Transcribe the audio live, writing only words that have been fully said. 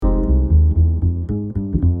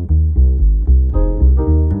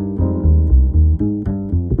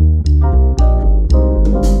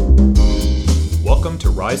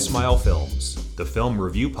Rise Smile Films, the film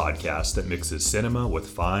review podcast that mixes cinema with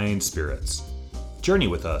fine spirits. Journey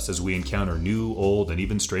with us as we encounter new, old, and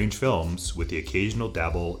even strange films with the occasional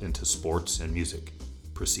dabble into sports and music.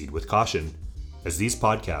 Proceed with caution, as these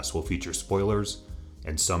podcasts will feature spoilers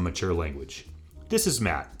and some mature language. This is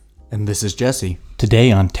Matt. And this is Jesse.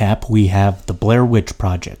 Today on tap, we have The Blair Witch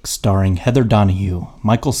Project, starring Heather Donahue,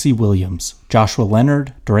 Michael C. Williams, Joshua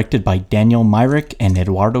Leonard, directed by Daniel Myrick and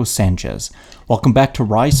Eduardo Sanchez. Welcome back to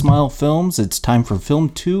Rise Smile Films. It's time for Film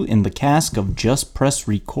 2 in the cask of Just Press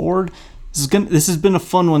Record. This has been a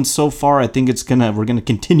fun one so far. I think we're gonna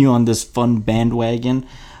continue on this fun bandwagon.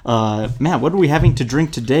 Matt, what are we having to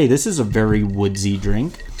drink today? This is a very woodsy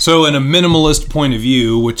drink. So in a minimalist point of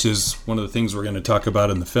view, which is one of the things we're going to talk about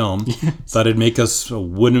in the film, thought I'd make us a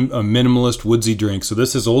minimalist woodsy drink. So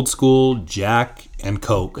this is old school Jack and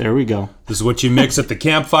Coke. There we go. This is what you mix at the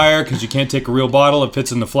campfire because you can't take a real bottle. It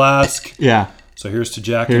fits in the flask. Yeah. So here's to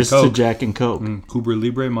Jack Here's and Coke. to Jack and Coke. Cuba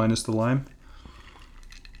Libre minus the lime.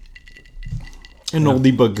 An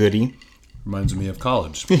oldie but goodie. Reminds me of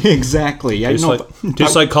college. Exactly.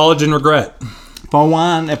 Tastes like college and regret.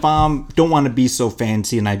 If I don't want to be so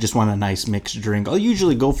fancy and I just want a nice mixed drink, I'll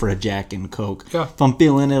usually go for a Jack and Coke. Yeah. If I'm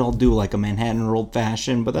feeling it, I'll do like a Manhattan or Old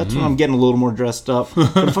Fashioned, but that's when I'm getting a little more dressed up.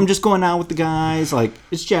 But if I'm just going out with the guys, like,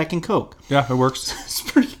 it's Jack and Coke. Yeah, it works. It's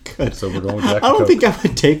pretty good. So we're going with Jack and I don't Coke. think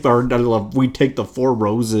I would take the Four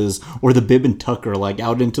Roses or the Bib and Tucker like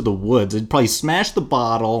out into the woods. I'd probably smash the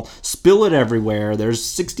bottle, spill it everywhere. There's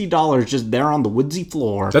 $60 just there on the woodsy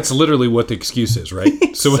floor. That's literally what the excuse is, right?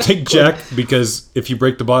 Exactly. So we'll take Jack because if you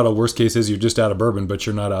break the bottle, worst case is you're just out of bourbon, but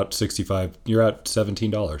you're not out $65. You're out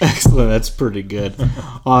 $17. Excellent. That's pretty good.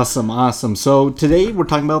 Awesome. So today we're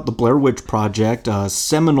talking about The Blair Witch Project, a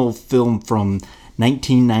seminal film from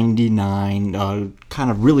 1999,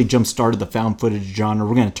 kind of really jump-started the found footage genre.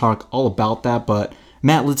 We're going to talk all about that, but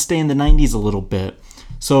Matt, let's stay in the 90s a little bit.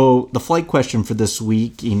 So the flight question for this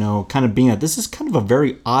week, kind of being that this is kind of a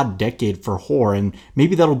very odd decade for horror, and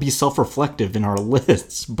maybe that'll be self-reflective in our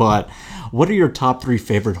lists, but what are your top 3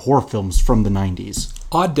 favorite horror films from the 90s?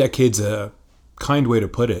 Odd decade's a kind way to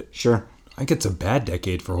put it. Sure. I think it's a bad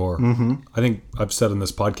decade for horror. Mm-hmm. I think I've said on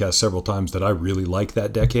this podcast several times that I really like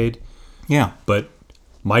that decade. Yeah. But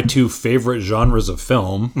my 2 favorite genres of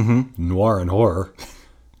film, noir and horror,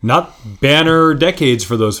 not banner decades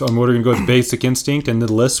for those. We're going to go with Basic Instinct and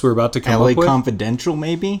the list we're about to come LA up with. Confidential,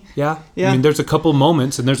 maybe? Yeah. I mean, there's a couple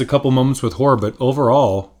moments, and there's a couple moments with horror, but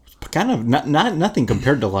overall, kind of nothing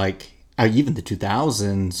compared to like even the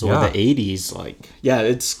 2000s or the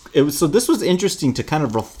 80s. So this was interesting to kind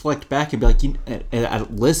of reflect back and be like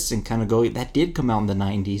at lists and kind of go, that did come out in the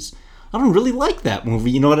 90s. I don't really like that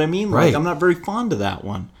movie, you know what I mean? Right. Like, I'm not very fond of that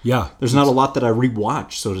one. Yeah. There's not a lot that I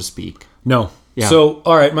rewatch, so to speak. No. Yeah. So,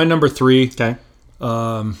 all right, my number 3. Okay.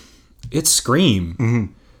 It's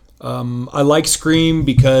Scream. I like Scream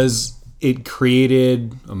because it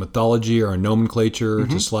created a mythology or a nomenclature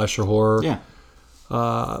to slasher horror. Yeah.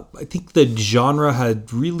 I think the genre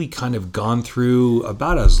had really kind of gone through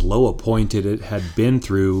about as low a point it had been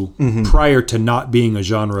through prior to not being a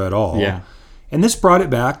genre at all. Yeah. And this brought it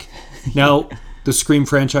back. Now, the Scream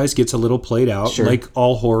franchise gets a little played out, like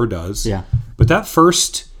all horror does. Yeah. But that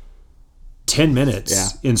first 10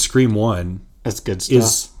 minutes in Scream 1 That's good stuff.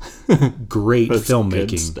 is great filmmaking.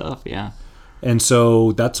 Good stuff, yeah. And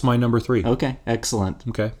so that's my number 3. Okay, excellent.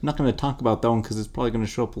 Okay. I'm not going to talk about that one because it's probably going to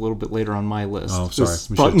show up a little bit later on my list. Oh,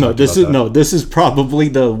 sorry. This is probably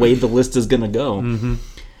the way the list is going to go. Mm-hmm.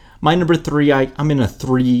 My number 3, I'm in a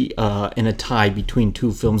 3 in a tie between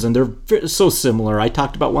 2 films, and they're so similar. I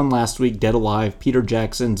talked about one last week, Dead Alive, Peter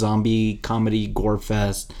Jackson, zombie comedy, gore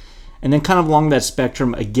fest. And then kind of along that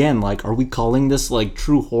spectrum, again, like, are we calling this like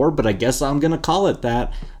true horror? But I guess I'm going to call it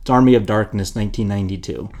that. It's Army of Darkness,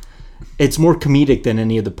 1992. It's more comedic than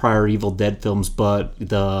any of the prior Evil Dead films, but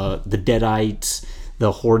the Deadites,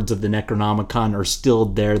 the hordes of the Necronomicon are still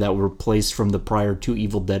there that were placed from the prior 2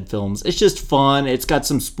 Evil Dead films. It's just fun. It's got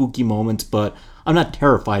some spooky moments, but I'm not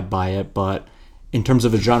terrified by it. But in terms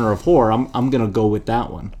of a genre of horror, I'm going to go with that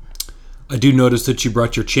one. I do notice that you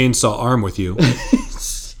brought your chainsaw arm with you.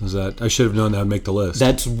 I should have known that would make the list.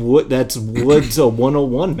 That's Woods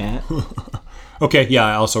 101, Matt. Okay, yeah,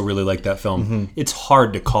 I also really like that film. It's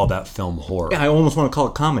hard to call that film horror. Yeah, I almost want to call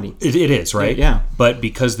it comedy. It is, right? Yeah. But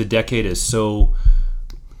because the decade is so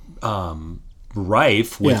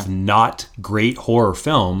rife with not great horror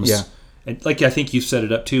films, and like I think you set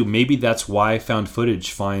it up too, maybe that's why found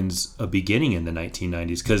footage finds a beginning in the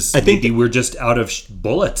 1990s, because maybe we're just out of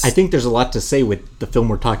bullets. I think there's a lot to say with the film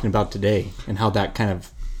we're talking about today and how that kind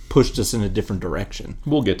of pushed us in a different direction.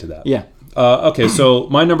 We'll get to that. Yeah. Okay, so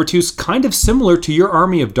my number 2 is kind of similar to your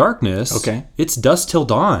Army of Darkness. Okay. It's Dusk Till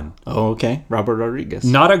Dawn. Oh, okay. Robert Rodriguez.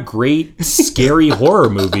 Not a great, scary horror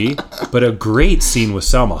movie, but a great scene with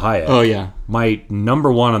Salma Hayek. Oh, yeah. My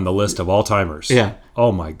number 1 on the list of all timers. Yeah.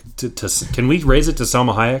 Oh, my. Can we raise it to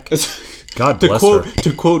Salma Hayek? God bless her.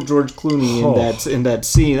 To quote George Clooney in that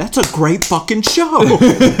scene, that's a great fucking show.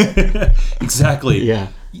 Exactly. Yeah.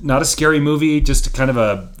 Not a scary movie, just kind of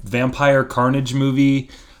a vampire carnage movie.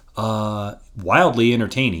 Wildly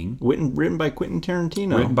entertaining. Written by Quentin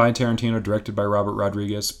Tarantino. Written by Tarantino, directed by Robert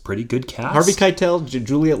Rodriguez. Pretty good cast. Harvey Keitel,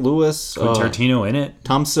 Juliette Lewis. Quentin Tarantino in it.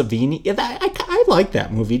 Tom Savini. Yeah, I like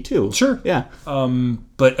that movie too. Sure. Yeah.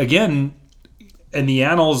 But again, in the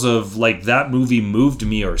annals of like that movie moved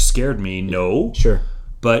me or scared me, no. Sure.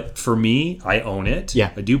 But for me, I own it.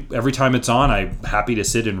 Yeah. I do. Every time it's on, I'm happy to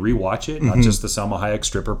sit and rewatch it. Not just the Salma Hayek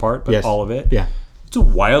stripper part, but all of it. Yeah. It's a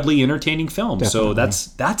wildly entertaining film. Definitely.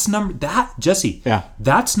 So that's number that Jesse. Yeah.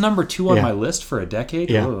 That's number 2 on Yeah. my list for a decade.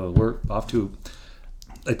 Yeah. Oh, we're off to.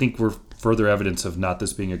 I think we're further evidence of not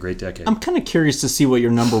this being a great decade. I'm kind of curious to see what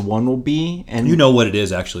your number 1 will be, and You know what it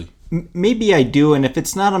is, actually. maybe I do, and if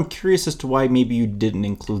it's not, I'm curious as to why maybe you didn't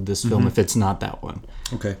include this film if it's not that one.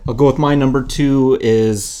 Okay. I'll go with my number 2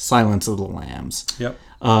 is Silence of the Lambs. Yep.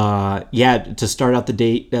 To start out the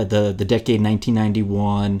decade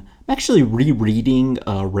 1991. I'm actually rereading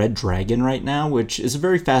Red Dragon right now, which is a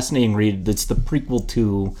very fascinating read. It's the prequel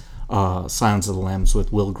to Silence of the Lambs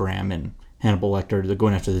with Will Graham and Hannibal Lecter. They're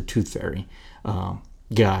going after the Tooth Fairy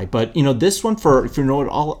guy. But this one, if you know what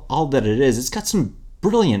all that it is, it's got some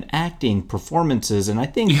brilliant acting performances, and I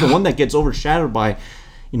think the one that gets overshadowed by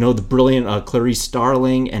the brilliant Clarice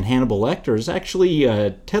Starling and Hannibal Lecter is actually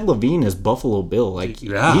Ted Levine as Buffalo Bill.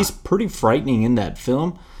 He's pretty frightening in that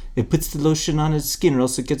film. It puts the lotion on his skin or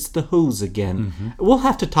else it gets the hose again. We'll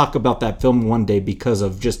have to talk about that film one day because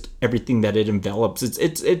of just everything that it envelops.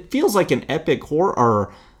 It feels like an epic horror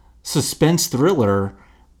or suspense thriller,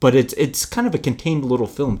 but it's kind of a contained little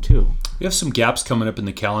film too. We have some gaps coming up in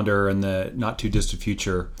the calendar in the not too distant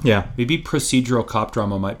future. Yeah. Maybe procedural cop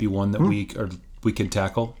drama might be one that we can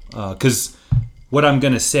tackle. Because what I'm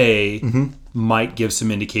going to say might give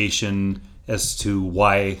some indication as to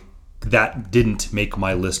why that didn't make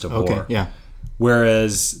my list of horror. Yeah.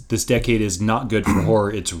 Whereas this decade is not good for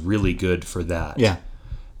horror, it's really good for that. Yeah.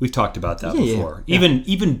 We've talked about that before. Yeah.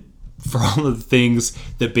 Even for all of the things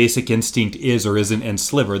that Basic Instinct is or isn't and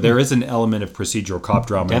Sliver, there is an element of procedural cop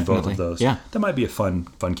drama in both of those. Yeah. That might be a fun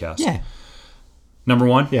cast. Yeah. Number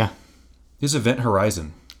 1 Yeah. is Event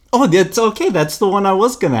Horizon. Oh, that's okay. That's the one I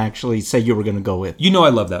was going to actually say you were going to go with. You know I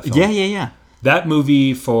love that film. Yeah. That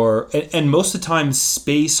movie and most of the time,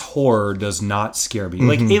 space horror does not scare me.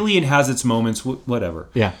 Like Alien has its moments, whatever.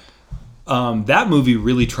 Yeah. That movie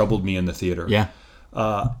really troubled me in the theater. Yeah.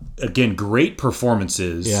 Again, great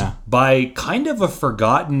performances Yeah. by kind of a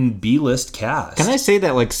forgotten B-list cast. Can I say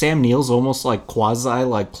that Sam Neill's almost quasi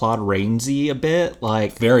Claude Rainsy a bit?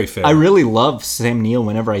 Very fair. I really love Sam Neill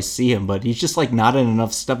whenever I see him, but he's just not in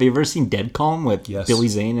enough stuff. Have you ever seen Dead Calm with Billy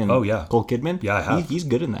Zane and Nicole Kidman? Yeah, I have. He's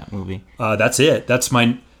good in that movie. That's it.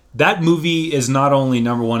 That movie is not only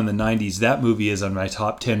number 1 in the 90s, that movie is on my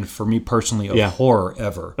top 10 for me personally of horror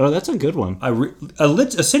ever. Oh, that's a good one.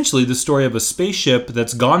 Essentially the story of a spaceship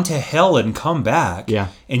that's gone to hell and come back. Yeah.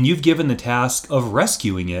 And you've given the task of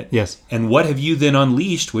rescuing it. Yes. And what have you then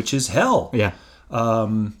unleashed, which is hell? Yeah.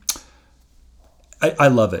 I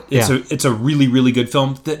love it. It's a really, really good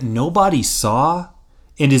film that nobody saw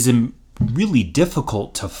and is really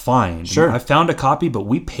difficult to find. Sure. I found a copy, but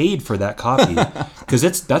we paid for that copy because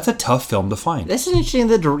that's a tough film to find. That's interesting.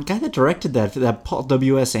 The guy that directed that Paul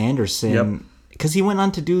W.S. Anderson, because he went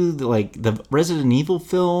on to do the Resident Evil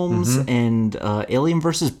films and Alien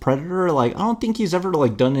vs. Predator. I don't think he's ever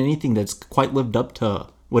done anything that's quite lived up to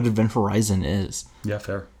what Event Horizon is. Yeah,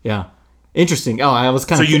 fair. Yeah. Interesting. Oh, I was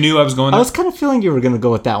kind of. So you knew I was going there? I was kind of feeling you were going to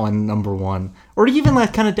go with that one, number 1. Or even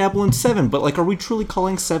kind of dabble in 7. But are we truly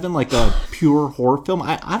calling 7 a pure horror film?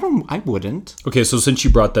 I wouldn't. Okay, so since you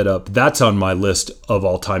brought that up, that's on my list of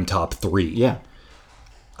all-time top 3. Yeah.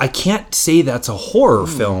 I can't say that's a horror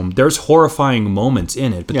film. There's horrifying moments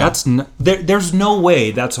in it, but that's there's no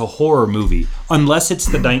way that's a horror movie unless it's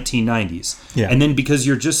the 1990s. Yeah. And then because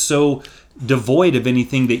you're just so devoid of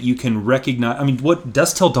anything that you can recognize. I mean, what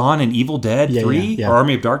Dusk Till Dawn and Evil Dead 3 or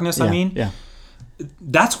Army of Darkness, Yeah.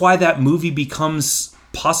 that's why that movie becomes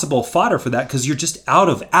possible fodder for that because you're just out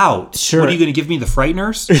of out. Sure. What are you going to give me? The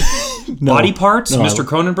Frighteners? No. Body parts? No, Mr.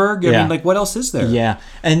 Cronenberg? I Yeah. mean, like, what else is there? Yeah,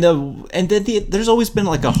 and then there's always been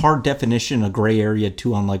like a hard definition, a gray area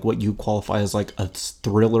too, on like what you qualify as like a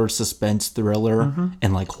thriller, suspense thriller,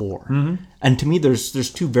 and like horror. And to me, there's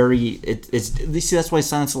two very it's you see that's why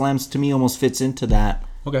Silence of the Lambs to me almost fits into that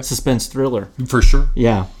suspense thriller. For sure.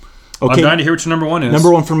 Yeah. I'm Okay. dying to hear what your number one is.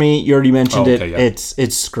 Number one for me, you already mentioned Oh, okay, it. yeah.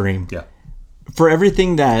 It's Scream. Yeah. For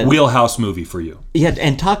everything that Wheelhouse movie for you. Yeah,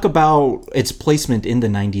 and talk about its placement in the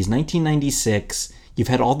 90s. 1996, you've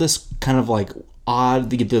had all this kind of like odd,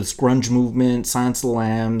 the grunge movement, Silence of the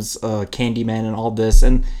Lambs, Candyman, and all this.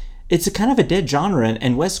 And it's a kind of a dead genre.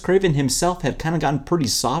 And Wes Craven himself had kind of gotten pretty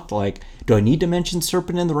soft. Like, do I need to mention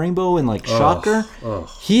Serpent and the Rainbow and like Shocker?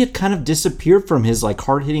 He had kind of disappeared from his like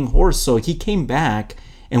hard-hitting horse. So he came back,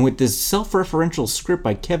 and with this self-referential script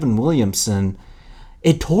by Kevin Williamson,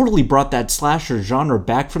 it totally brought that slasher genre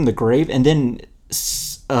back from the grave, and then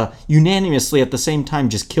unanimously at the same time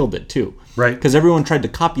just killed it too. Right. Because everyone tried to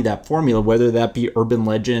copy that formula, whether that be Urban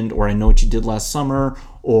Legend or I Know What You Did Last Summer,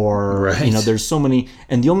 or Right. there's so many.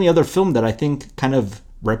 And the only other film that I think kind of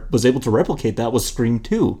was able to replicate that was Scream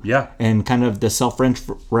 2. Yeah. And kind of the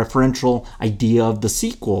self-referential idea of the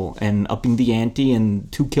sequel and upping the ante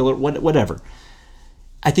and two killer whatever.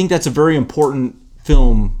 I think that's a very important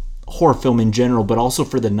film. Horror film in general, but also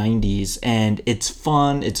for the 90s, and it's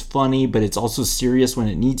fun, it's funny, but it's also serious when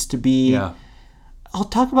it needs to be. Yeah. I'll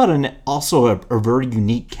talk about also a very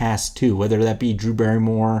unique cast too, whether that be Drew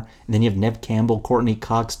Barrymore, and then you have Neve Campbell, Courtney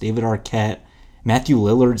Cox, David Arquette, Matthew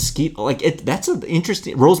Lillard, Skeet, that's an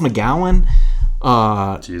interesting, Rose McGowan,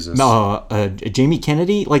 Jesus. Jamie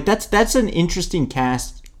Kennedy, that's an interesting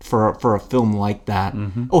cast for a film like that.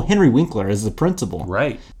 Oh, Henry Winkler as the principal.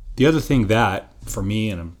 Right. The other thing that, for me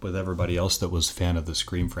and with everybody else that was a fan of the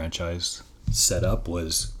Scream franchise, set up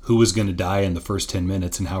was who was going to die in the first 10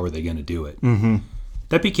 minutes and how are they going to do it. Mm-hmm.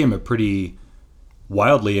 That became a pretty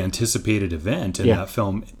wildly anticipated event in that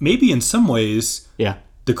film. Maybe in some ways,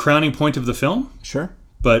 the crowning point of the film. Sure.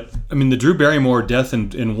 But I mean, the Drew Barrymore death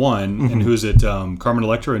in one, and who's it? Carmen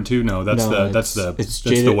Electra in two? No, that's the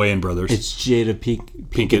Wayans brothers. It's Jada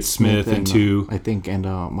Pinkett Smith in two, I think, and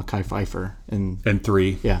Mekhi Phifer and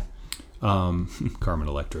three. Yeah. Carmen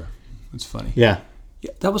Electra. It's funny. Yeah.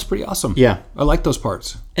 Yeah, that was pretty awesome. Yeah. I like those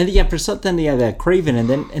parts. And for something, that Craven, and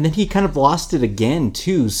then he kind of lost it again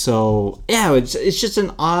too. So yeah, it's just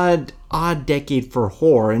an odd decade for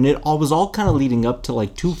horror, and it was all kind of leading up to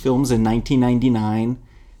like two films in 1999,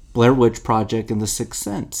 Blair Witch Project and The Sixth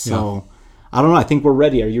Sense. So I don't know. I think we're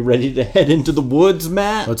ready. Are you ready to head into the woods,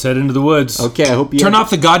 Matt? Let's head into the woods. Okay. I hope you turn off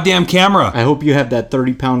the goddamn camera. I hope you have that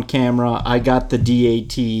 30-pound camera. I got the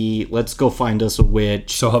DAT. Let's go find us a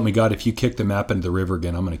witch. So help me God, if you kick the map into the river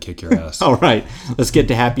again, I'm going to kick your ass. All right. Let's get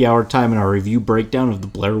to happy hour time and our review breakdown of the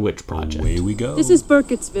Blair Witch Project. Away we go. This is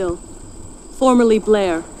Burkittsville, formerly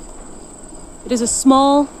Blair. It is a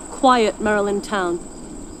small, quiet Maryland town.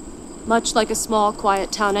 Much like a small,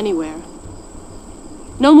 quiet town anywhere.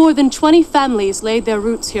 No more than 20 families laid their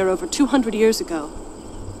roots here over 200 years ago.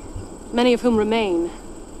 Many of whom remain,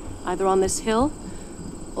 either on this hill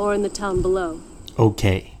or in the town below.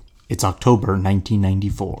 Okay, it's October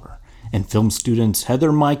 1994, and film students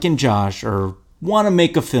Heather, Mike, and Josh want to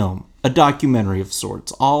make a film, a documentary of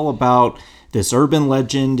sorts, all about this urban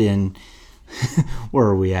legend in where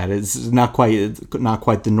are we at? It's not quite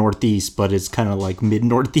the Northeast, but it's kind of like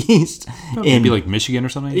mid-Northeast. Maybe like Michigan or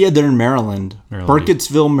something? Yeah, they're in Maryland.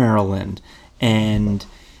 Burkittsville, Maryland. And,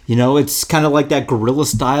 it's kind of like that guerrilla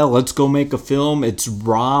style. Let's go make a film. It's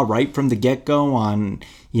raw right from the get-go on,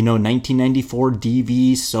 1994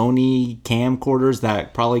 DV, Sony camcorders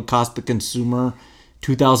that probably cost the consumer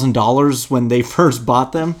 $2,000 when they first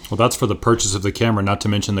bought them. Well, that's for the purchase of the camera, not to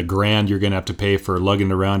mention the $1,000 you're going to have to pay for lugging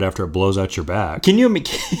it around after it blows out your back. Can you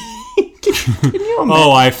imagine?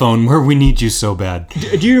 Oh, iPhone, where we need you so bad.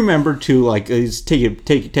 Do you remember to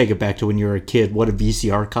take it back to when you were a kid? What a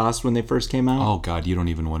VCR cost when they first came out? Oh God, you don't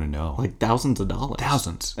even want to know. Like thousands of dollars.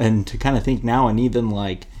 Thousands. And to kind of think now, and even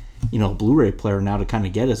a Blu-ray player now to kind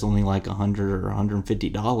of get is only like $100 or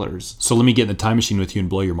 $150. So let me get in the time machine with you and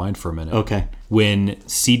blow your mind for a minute. Okay. When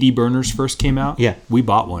CD burners first came out, we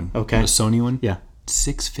bought one. Okay. A Sony one. Yeah.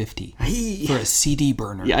 $650 for a CD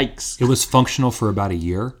burner. Yikes. It was functional for about a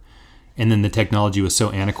year, and then the technology was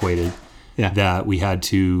so antiquated that we had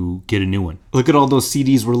to get a new one. Look at all those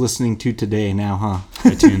CDs we're listening to today now, huh?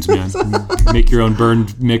 iTunes, man. Make your own burn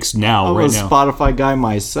mix now, right now. I'm a Spotify guy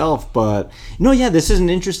myself, but this is an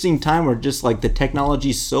interesting time where just like the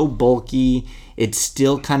technology's so bulky, it's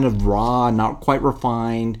still kind of raw, not quite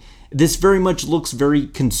refined, This very much looks very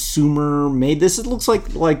consumer made. This looks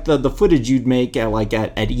like the footage you'd make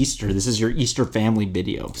at Easter. This is your Easter family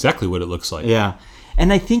video. Exactly what it looks like. Yeah.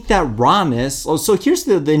 And I think that rawness. Oh, so here's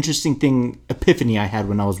the interesting epiphany I had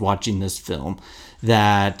when I was watching this film.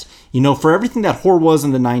 That, for everything that horror was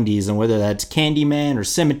in the 90s, and whether that's Candyman or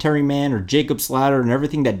Cemetery Man or Jacob's Ladder and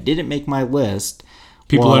everything that didn't make my list.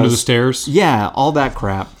 People Under the Stairs. Yeah, all that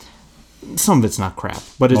crap. Some of it's not crap,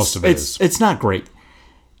 but Most of it is. It's not great.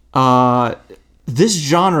 This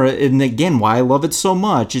genre, and again, why I love it so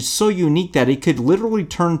much, it's so unique that it could literally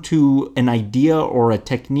turn to an idea or a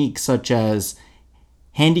technique such as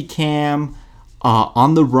Handycam,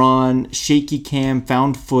 on the run, shaky cam,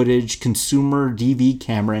 found footage, consumer DV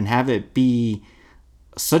camera, and have it be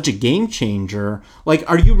such a game changer. Like,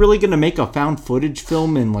 are you really going to make a found footage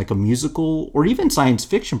film in like a musical or even science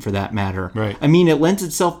fiction for that matter? Right. I mean, it lends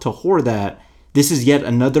itself to horror that this is yet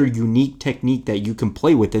another unique technique that you can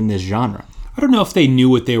play within this genre. I don't know if they knew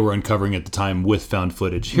what they were uncovering at the time with found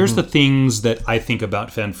footage. Here's the things that I think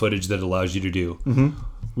about found footage that allows you to do.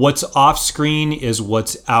 What's off screen is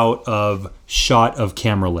what's out of shot of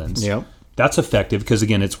camera lens. Yep. That's effective because,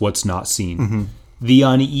 again, it's what's not seen. The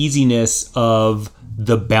uneasiness of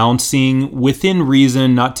the bouncing within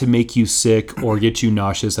reason, not to make you sick or get you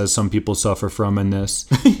nauseous, as some people suffer from in this.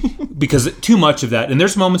 Because too much of that. And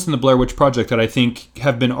there's moments in the Blair Witch Project that I think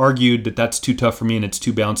have been argued that that's too tough for me and it's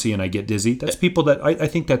too bouncy and I get dizzy. That's people that I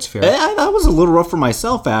think that's fair. That was a little rough for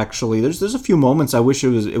myself, actually. There's a few moments I wish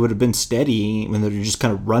it would have been steady when they're just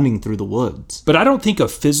kind of running through the woods. But I don't think a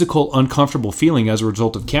physical uncomfortable feeling as a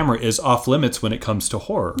result of camera is off limits when it comes to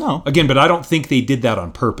horror. No. Again, but I don't think they did that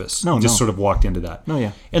on purpose. No, just sort of walked into that. No,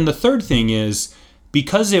 yeah. And the third thing is,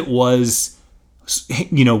 because it was,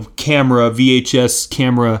 camera, VHS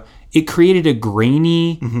camera, it created a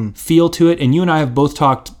grainy feel to it. And you and I have both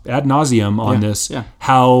talked ad nauseum on this,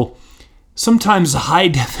 how sometimes high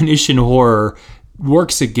definition horror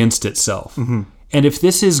works against itself. And if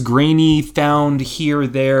this is grainy, found here,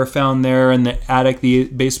 there, found there, in the attic, the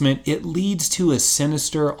basement, it leads to a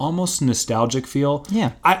sinister, almost nostalgic feel.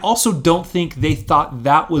 Yeah. I also don't think they thought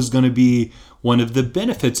that was going to be one of the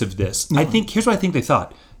benefits of this. I think, here's what I think they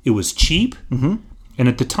thought. It was cheap, and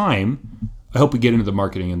at the time, I hope we get into the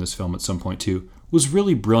marketing in this film at some point too, was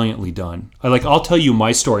really brilliantly done. I'll tell you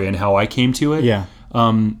my story and how I came to it. Yeah.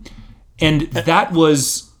 And that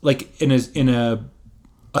was like in a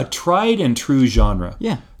tried and true genre.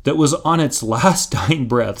 Yeah. That was on its last dying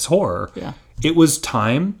breaths, horror. Yeah. It was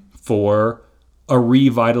time for a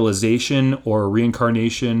revitalization or a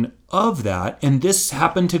reincarnation of that. And this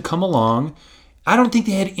happened to come along. I don't think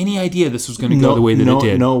they had any idea this was going to go the way that it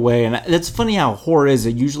did. No way. And it's funny how horror is.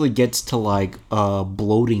 It usually gets to like a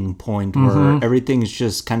bloating point where everything's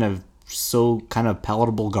just kind of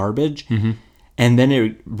palatable garbage. And then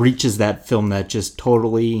it reaches that film that just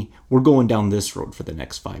totally, we're going down this road for the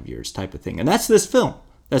next 5 years type of thing. And that's this film.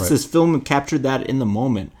 This film captured that in the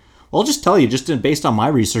moment. Well, I'll just tell you, based on my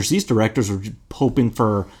research, these directors were hoping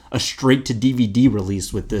for a straight to DVD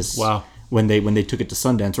release with this. Wow. When they took it to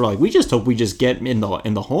Sundance, we're like, we just hope we just get in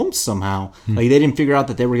the homes somehow. Like, they didn't figure out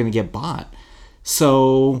that they were going to get bought.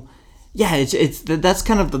 So yeah, that's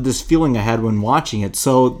kind of this feeling I had when watching it.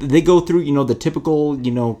 So they go through, the typical,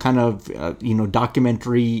 kind of,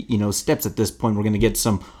 documentary, steps at this point. We're going to get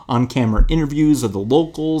some on-camera interviews of the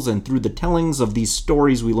locals, and through the tellings of these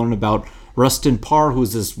stories, we learn about Rustin Parr, who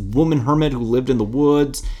is this woman hermit who lived in the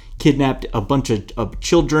woods, kidnapped a bunch of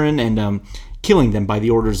children, and killing them by the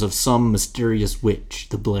orders of some mysterious witch,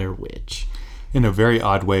 the Blair Witch. In a very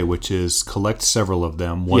odd way, which is collect several of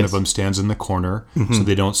them. One of them stands in the corner so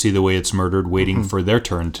they don't see the way it's murdered, waiting for their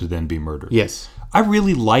turn to then be murdered. Yes. I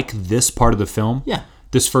really like this part of the film. Yeah.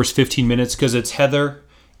 This first 15 minutes, because it's Heather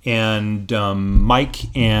and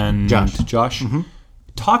Mike and Josh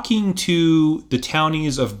talking to the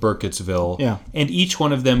townies of Burkittsville. Yeah. And each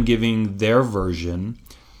one of them giving their version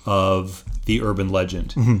of the urban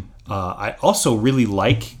legend. I also really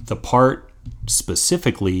like the part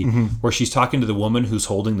specifically where she's talking to the woman who's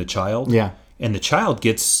holding the child. Yeah. And the child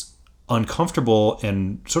gets uncomfortable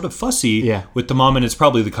and sort of fussy with the mom, and it's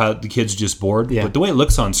probably the kid's just bored. Yeah. But the way it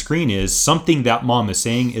looks on screen is something that mom is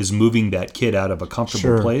saying is moving that kid out of a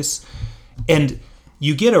comfortable place. And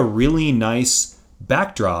you get a really nice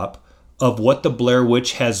backdrop of what the Blair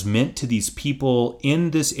Witch has meant to these people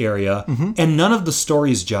in this area, and none of the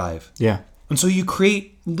stories jive. Yeah. And so you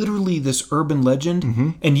create literally this urban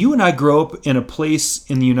legend. And you and I grow up in a place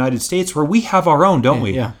in the United States where we have our own, don't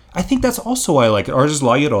we? Yeah. I think that's also why I like it. Ours is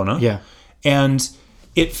La Llorona. Yeah.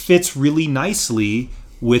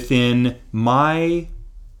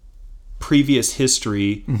 previous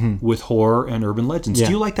history with horror and urban legends. Yeah.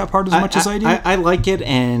 Do you like that part as much as I do? I like it,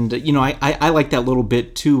 and I like that little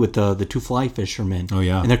bit too with the two fly fishermen. Oh,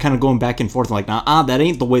 yeah. And they're kind of going back and forth, like, that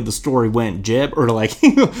ain't the way the story went, Jeb, or like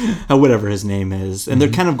whatever his name is. And they're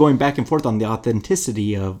kind of going back and forth on the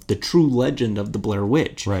authenticity of the true legend of the Blair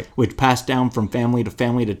Witch, Right. which passed down from family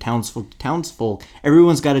to townsfolk.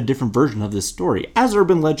 Everyone's got a different version of this story, as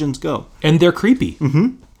urban legends go. And they're creepy.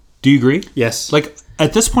 Mm-hmm. Do you agree? Yes. Like,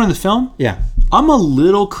 at this point in the film, Yeah. I'm a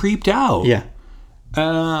little creeped out. Yeah.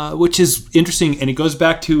 Which is interesting, and it goes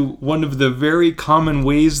back to one of the very common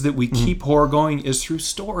ways that we keep horror going is through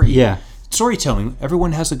story. Yeah. Storytelling.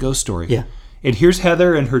 Everyone has a ghost story. Yeah. And here's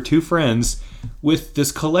Heather and her two friends with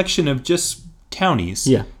this collection of just townies.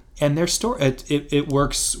 Yeah. And their story, it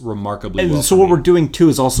works remarkably And well. so for what me. we're doing too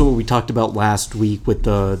is also what we talked about last week with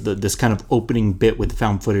the this kind of opening bit with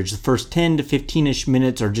found footage. The first 10 to 15ish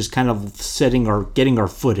minutes are just kind of getting our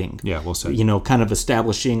footing. Yeah, we'll say. Kind of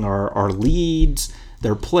establishing our leads,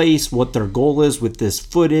 their place, what their goal is with this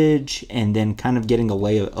footage, and then kind of getting a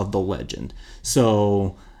lay of the legend.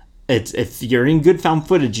 So if you're in good found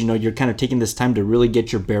footage, you're kind of taking this time to really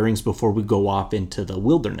get your bearings before we go off into the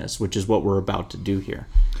wilderness, which is what we're about to do here.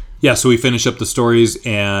 Yeah, so we finish up the stories,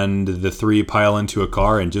 and the three pile into a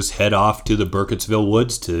car and just head off to the Burkittsville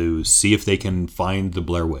woods to see if they can find the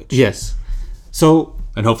Blair Witch. Yes. So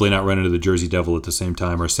And hopefully not run into the Jersey Devil at the same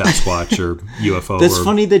time, or Sasquatch, or UFO, That's or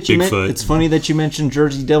funny that you Bigfoot. It's funny that you mentioned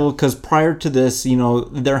Jersey Devil, because prior to this,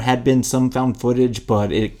 there had been some found footage,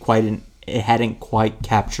 but it hadn't quite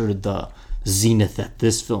captured the zenith that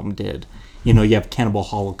this film did. You have Cannibal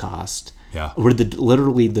Holocaust. Yeah. Where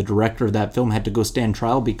literally the director of that film had to go stand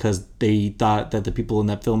trial because they thought that the people in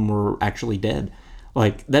that film were actually dead.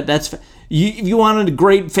 Like that's if you wanted a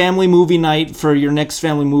great family movie night for your next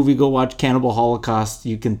family movie, go watch Cannibal Holocaust.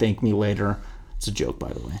 You can thank me later. It's a joke,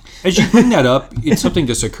 by the way. As you bring that up, something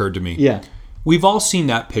just occurred to me. Yeah. We've all seen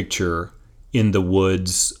that picture in the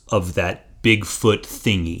woods of that Bigfoot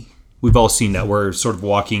thingy. We've all seen that. We're sort of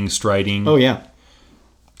walking, striding. Oh yeah.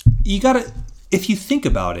 You gotta, if you think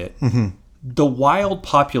about it, the wild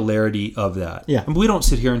popularity of that. Yeah. And we don't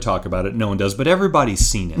sit here and talk about it. No one does, but everybody's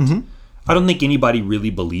seen it. I don't think anybody really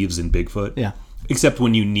believes in Bigfoot. Yeah. Except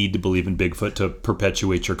when you need to believe in Bigfoot to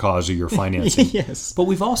perpetuate your cause or your financing. Yes. But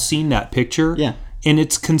we've all seen that picture. Yeah. And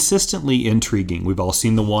it's consistently intriguing. We've all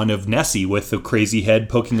seen the one of Nessie with the crazy head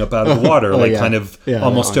poking up out of the water, kind of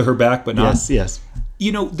almost to her back, but not. Yes.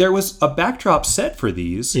 There was a backdrop set for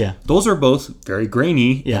these. Yeah. Those are both very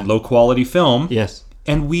grainy Yeah. and low quality film. Yes.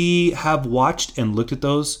 And we have watched and looked at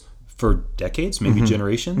those for decades, maybe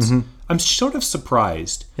generations. I'm sort of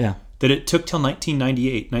surprised Yeah. that it took till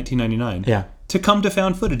 1998, 1999 Yeah. to come to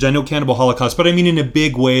found footage. I know Cannibal Holocaust, but I mean in a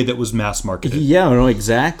big way that was mass marketed. Yeah, no,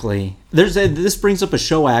 exactly. This brings up a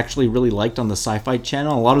show I actually really liked on the Sci-Fi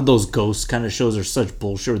Channel. A lot of those ghost kind of shows are such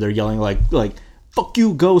bullshit. Where they're yelling like "fuck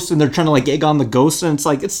you, ghost," and they're trying to egg on the ghost, and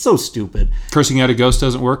it's so stupid. Cursing out a ghost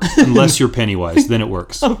doesn't work unless you're Pennywise. Then it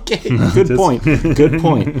works. Okay, good point. Good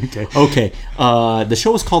point. Okay. The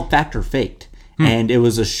show was called Fact or Faked. And it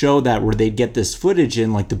was a show where they'd get this footage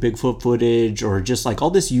in, like the Bigfoot footage, or just all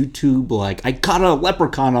this YouTube, I caught a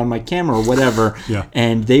leprechaun on my camera or whatever. Yeah.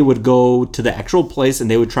 And they would go to the actual place and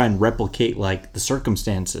they would try and replicate the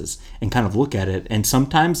circumstances and kind of look at it. And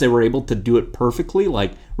sometimes they were able to do it perfectly,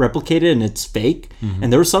 replicate it and it's fake.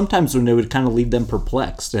 And there were some times when they would kind of leave them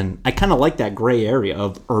perplexed. And I kind of like that gray area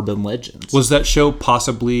of urban legends. Was that show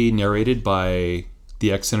possibly narrated by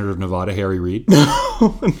the ex-senator of Nevada, Harry Reid?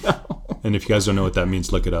 No. And if you guys don't know what that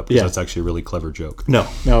means, look it up, because Yeah. that's actually a really clever joke. No,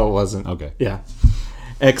 it wasn't. Okay. Yeah.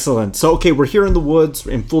 Excellent. So, okay, we're here in the woods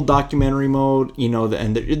in full documentary mode,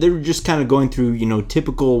 and they're just kind of going through,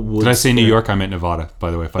 typical woods. Did I say New York? I meant Nevada,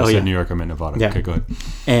 by the way. If I said yeah. New York, I meant Nevada. Yeah. Okay, go ahead.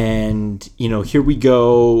 And, here we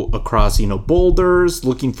go across, boulders,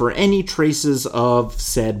 looking for any traces of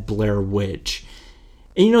said Blair Witch.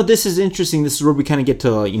 And, this is interesting. This is where we kind of get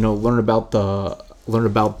to, learn about the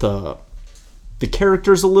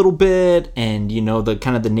characters a little bit, and, the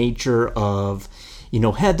kind of the nature of,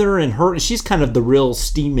 Heather and her. She's kind of the real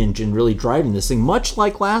steam engine really driving this thing. Much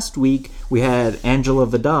like last week, we had Angela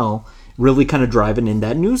Vidal really kind of driving in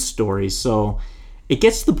that news story. So it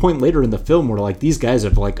gets to the point later in the film where these guys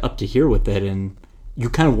are up to here with it, and you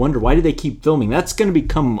kind of wonder, why do they keep filming? That's going to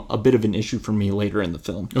become a bit of an issue for me later in the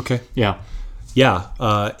film. Okay. Yeah. Yeah,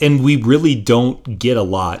 and we really don't get a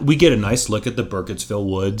lot. We get a nice look at the Burkittsville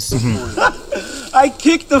woods. I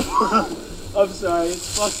kicked the. I'm sorry,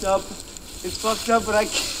 it's fucked up. It's fucked up, but I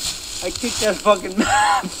kicked that fucking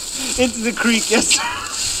map into the creek yesterday.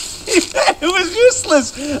 It was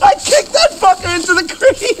useless. I kicked that fucker into the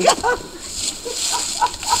creek.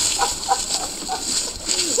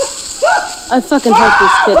 I fucking hope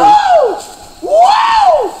he's kidding.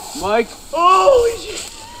 Whoa! Mike. Holy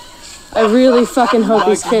shit. I really fucking hope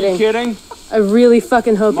he's Mike, are you kidding. kidding? I really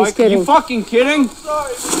fucking hope he's Mike, are you kidding. fucking kidding?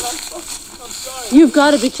 You've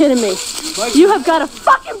got to be kidding me. Mike, You have got to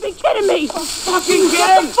fucking be kidding me. fucking kidding?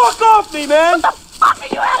 Get the fuck off me, man! Fuck,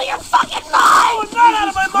 are you out of your fucking mind? I'm not out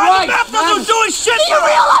of my mind. Right, The map doesn't do his shit. Do you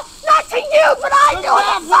realize? Not to you, but I do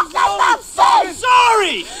what the fuck that map I'm says.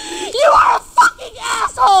 sorry. You are a fucking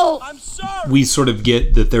asshole. I'm sorry. We sort of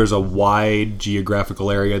get that there's a wide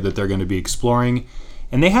geographical area that they're going to be exploring,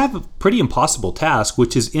 and they have a pretty impossible task,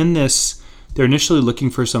 which is in this. They're initially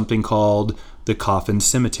looking for something called the Coffin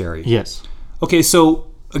Cemetery. Yes. Okay,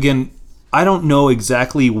 so again, I don't know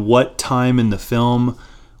exactly what time in the film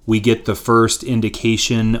we get the first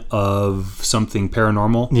indication of something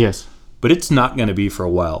paranormal. Yes. But it's not going to be for a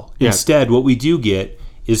while. Yeah. Instead, what we do get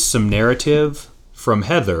is some narrative from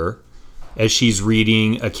Heather as she's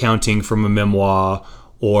reading, accounting from a memoir,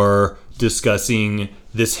 or discussing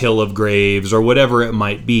this hill of graves, or whatever it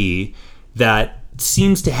might be, that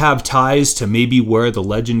seems to have ties to maybe where the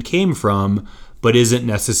legend came from, but isn't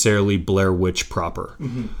necessarily Blair Witch proper.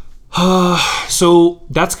 So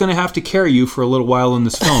that's going to have to carry you for a little while in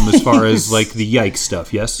this film as far as like the yikes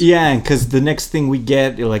stuff, yes? Yeah, because the next thing we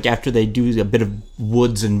get, like after they do a bit of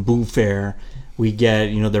woods and boo fair, we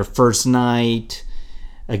get, their first night.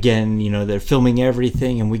 Again, they're filming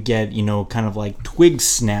everything, and we get, kind of like twigs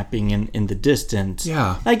snapping in the distance.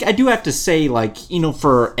 Yeah. Like, I do have to say, like,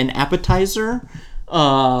 for an appetizer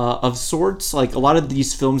of sorts, like a lot of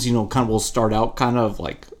these films, kind of will start out kind of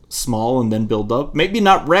like small and then build up. Maybe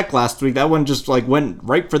not Wreck last week. That one just like went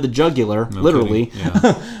right for the jugular, literally. kidding.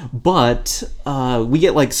 Yeah. But we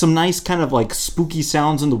get like some nice kind of like spooky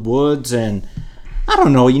sounds in the woods, and I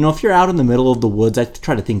don't know, if you're out in the middle of the woods, I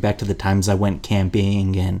try to think back to the times I went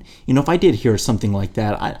camping, and if I did hear something like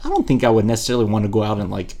that, I don't think I would necessarily want to go out and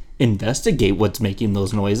like investigate what's making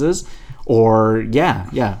those noises, or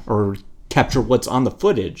or capture what's on the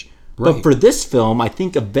footage. Right. But for this film, I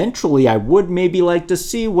think eventually I would maybe like to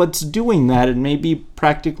see what's doing that, and maybe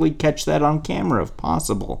practically catch that on camera if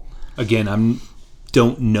possible. Again,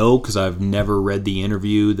 don't know because I've never read the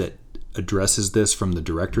interview that addresses this from the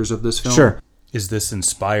directors of this film. Sure. Is this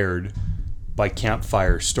inspired by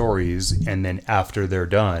campfire stories, and then after they're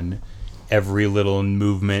done, every little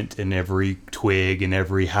movement and every twig and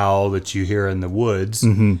every howl that you hear in the woods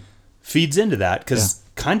feeds into that? Because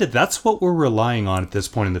kind of that's what we're relying on at this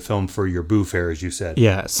point in the film for your boo fair, as you said.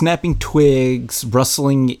 Yeah, snapping twigs,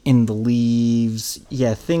 rustling in the leaves,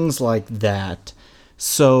 things like that.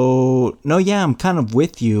 So, no, I'm kind of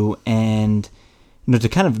with you, and to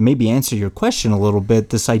kind of maybe answer your question a little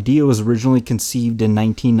bit, this idea was originally conceived in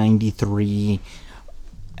 1993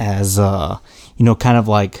 as, kind of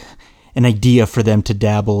like an idea for them to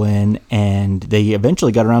dabble in, and they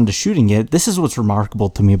eventually got around to shooting it. This is what's remarkable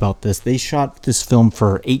to me about this. They shot this film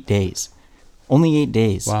for 8 days. Only 8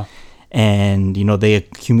 days. Wow. And, they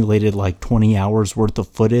accumulated like 20 hours worth of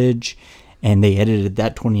footage, and they edited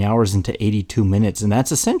that 20 hours into 82 minutes. And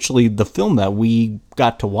that's essentially the film that we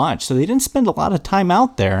got to watch. So they didn't spend a lot of time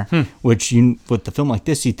out there, which with the film like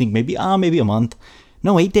this, you think maybe a month.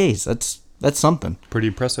 No, 8 days. That's something. Pretty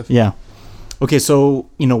impressive. Yeah. Okay, so,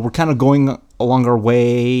 we're kind of going along our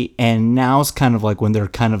way, and now's kind of like when they're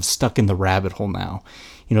kind of stuck in the rabbit hole now.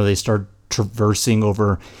 They start traversing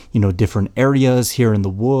over, different areas here in the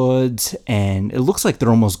woods, and it looks like they're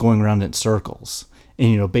almost going around in circles.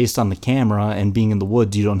 And, based on the camera and being in the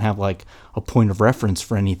woods, you don't have like a point of reference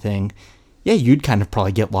for anything. Yeah, you'd kind of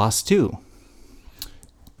probably get lost too.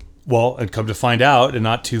 Well, and come to find out, in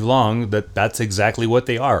not too long, that's exactly what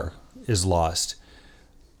they are, is lost.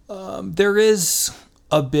 There is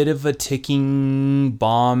a bit of a ticking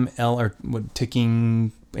bomb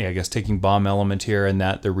ticking bomb element here, in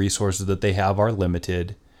that the resources that they have are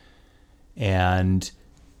limited, and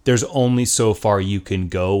there's only so far you can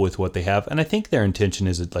go with what they have. And I think their intention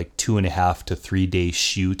is like 2.5 to 3 day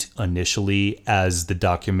shoot initially as the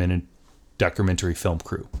documentary film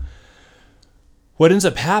crew. What ends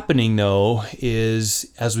up happening though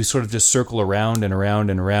is, as we sort of just circle around and around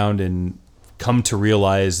and around and come to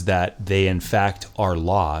realize that they in fact are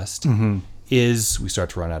lost, is we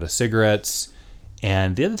start to run out of cigarettes.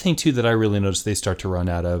 And the other thing too that I really noticed they start to run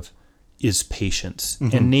out of is patience,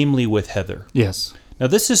 and namely with Heather. Yes. Now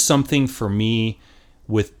this is something for me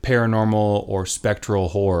with paranormal or spectral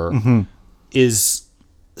horror is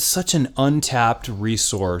such an untapped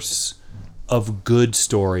resource of good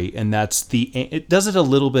story, and that's it does it a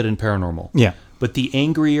little bit in paranormal. Yeah. But the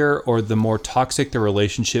angrier or the more toxic the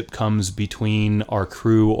relationship comes between our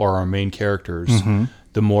crew or our main characters,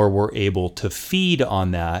 the more we're able to feed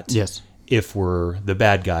on that. Yes. If we're the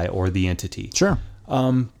bad guy or the entity. Sure.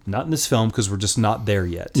 Not in this film because we're just not there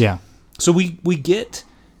yet. Yeah. So we get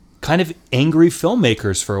kind of angry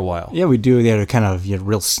filmmakers for a while. Yeah, we do. They're kind of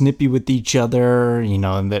real snippy with each other,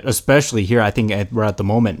 and that especially here, I think we're at the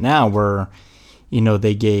moment now where,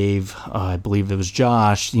 they gave, I believe it was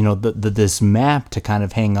Josh, this map to kind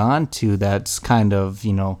of hang on to that's kind of,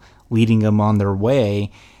 leading them on their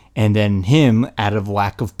way. And then him, out of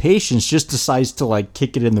lack of patience, just decides to like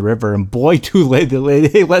kick it in the river. And boy, too late,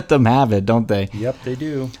 they let them have it, don't they? Yep, they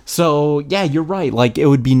do. So yeah, you're right. Like it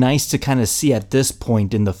would be nice to kind of see at this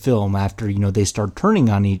point in the film after they start turning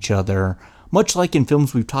on each other, much like in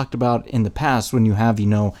films we've talked about in the past, when you have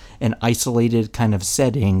an isolated kind of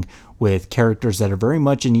setting with characters that are very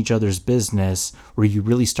much in each other's business, where you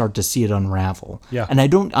really start to see it unravel. Yeah. And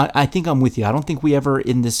I think I'm with you. I don't think we ever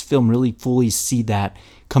in this film really fully see that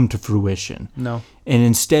come to fruition. No. And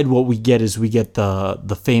instead what we get is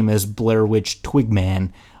the famous Blair Witch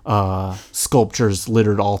Twigman sculptures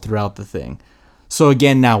littered all throughout the thing. So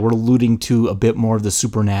again, now we're alluding to a bit more of the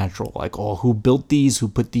supernatural, like, who built these? Who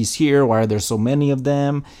put these here? Why are there so many of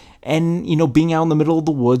them? And, being out in the middle of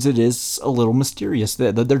the woods, it is a little mysterious.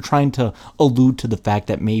 They're trying to allude to the fact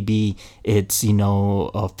that maybe it's,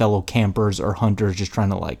 fellow campers or hunters just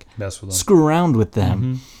trying to, like, mess with them, screw around with them.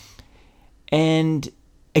 Mm-hmm. And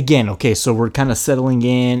again, okay, so we're kind of settling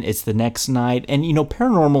in. It's the next night. And,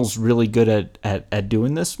 Paranormal's really good at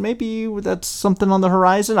doing this. Maybe that's something on the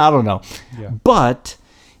horizon. I don't know. Yeah. But,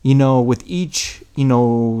 with each,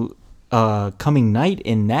 coming night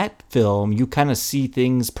in that film, you kind of see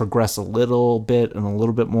things progress a little bit and a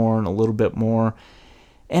little bit more and a little bit more.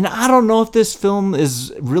 And I don't know if this film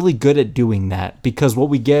is really good at doing that, because what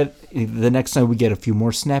we get the next night, we get a few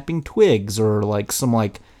more snapping twigs or like some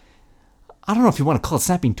like, I don't know if you want to call it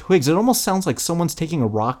snapping twigs. It almost sounds like someone's taking a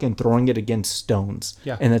rock and throwing it against stones.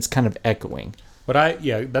 Yeah. And it's kind of echoing. But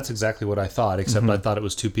that's exactly what I thought, except I thought it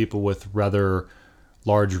was two people with rather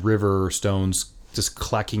large river stones just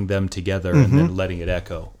clacking them together and then letting it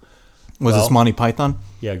echo. Was this Monty Python?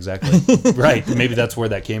 Yeah, exactly. Right. Maybe that's where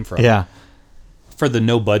that came from. Yeah. For the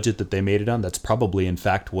no budget that they made it on, that's probably in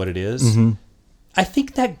fact what it is. I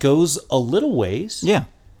think that goes a little ways. Yeah.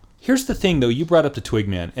 Here's the thing, though. You brought up the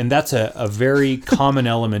Twigman, and that's a very common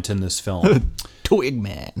element in this film.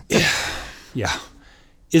 Twigman. Yeah.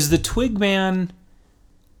 Is the Twigman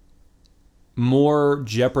more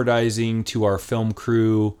jeopardizing to our film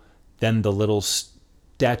crew than the little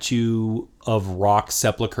statue of rock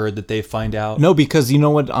sepulcher that they find out? No, because you know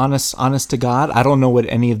what, honest to God, I don't know what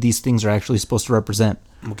any of these things are actually supposed to represent.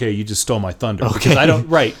 Okay, you just stole my thunder. Okay.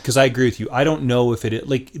 Because I agree with you. I don't know if it,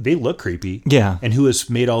 like, they look creepy. Yeah. And who has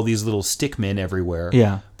made all these little stick men everywhere.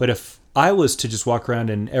 Yeah. But if I was to just walk around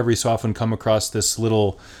and every so often come across this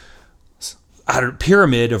little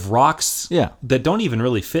pyramid of rocks that don't even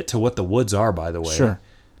really fit to what the woods are, by the way. Sure.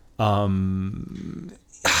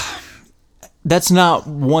 That's not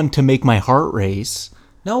one to make my heart race.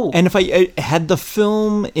 No. And if I had the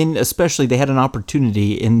film especially they had an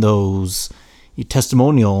opportunity in those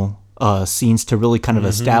testimonial scenes to really kind of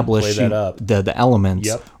establish the elements,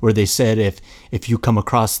 where they said if you come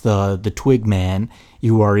across the Twigman,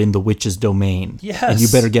 you are in the witch's domain. Yes. And you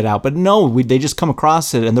better get out. But no, they just come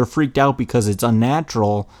across it and they're freaked out because it's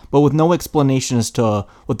unnatural, but with no explanation as to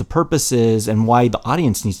what the purpose is and why the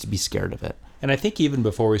audience needs to be scared of it. And I think even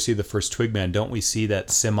before we see the first Twigman, don't we see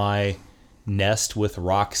that semi nest with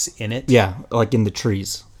rocks in it? Yeah, like in the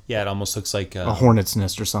trees. Yeah, it almost looks like a hornet's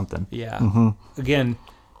nest or something. Yeah. Again,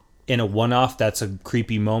 in a one-off, that's a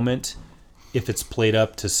creepy moment. If it's played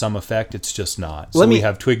up to some effect, it's just not. So we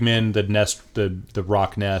have Twigman, the nest, the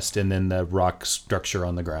rock nest, and then the rock structure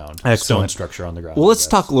on the ground. Excellent. Stone structure on the ground. Well, let's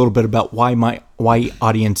talk a little bit about why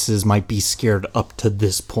audiences might be scared up to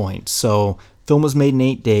this point. So, film was made in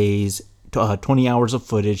 8 days. 20 hours of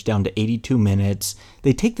footage down to 82 minutes.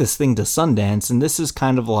 They take this thing to Sundance, and this is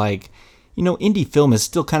kind of like, indie film is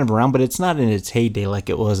still kind of around, but it's not in its heyday like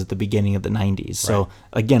it was at the beginning of the 90s. Right. So,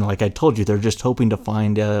 again, like I told you, they're just hoping to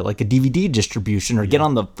find like a DVD distribution or get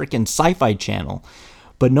on the freaking Sci-Fi Channel.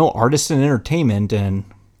 But no, Artisan Entertainment and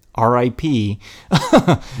RIP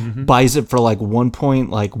buys it for like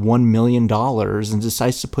 $1 million and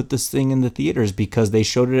decides to put this thing in the theaters because they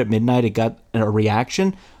showed it at midnight. It got a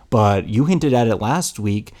reaction. But you hinted at it last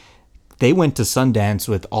week. They went to Sundance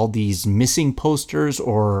with all these missing posters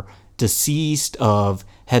or deceased of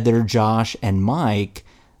Heather, Josh, and Mike,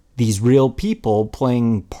 these real people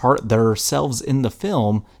playing themselves in the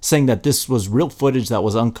film, saying that this was real footage that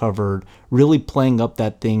was uncovered, really playing up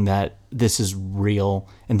that thing that this is real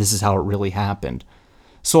and this is how it really happened.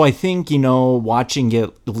 So I think, watching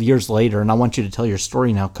it years later, and I want you to tell your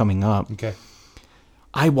story now coming up. Okay.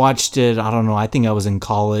 I watched it, I don't know, I think I was in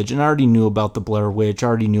college, and I already knew about the Blair Witch. I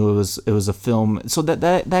already knew it was a film. So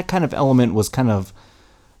that kind of element was kind of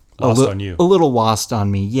Lost on you. A little lost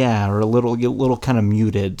on me, yeah, or a little kind of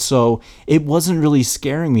muted. So it wasn't really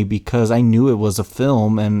scaring me because I knew it was a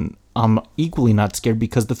film, and I'm equally not scared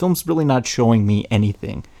because the film's really not showing me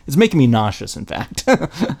anything. It's making me nauseous, in fact.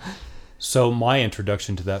 So my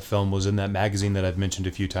introduction to that film was in that magazine that I've mentioned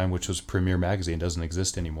a few times, which was Premiere Magazine. It doesn't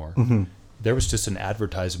exist anymore. Mm-hmm. There was just an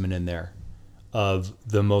advertisement in there of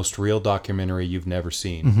the most real documentary you've never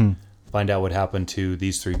seen. Mm-hmm. Find out what happened to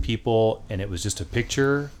these 3 people, and it was just a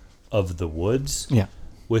picture of the woods. Yeah.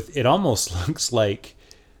 With it almost looks like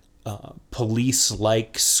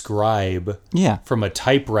police-like scribe from a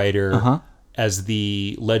typewriter as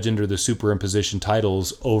the legend or the superimposition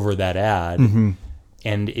titles over that ad. Mm-hmm.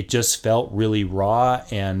 And it just felt really raw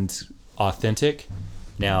and authentic.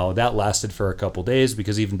 Now, that lasted for a couple days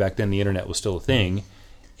because even back then the internet was still a thing,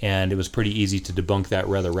 and it was pretty easy to debunk that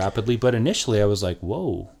rather rapidly. But initially I was like,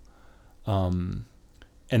 whoa.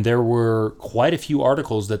 And there were quite a few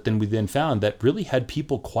articles that we then found that really had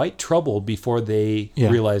people quite troubled before they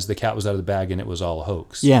realized the cat was out of the bag and it was all a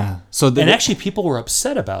hoax. Yeah. And actually people were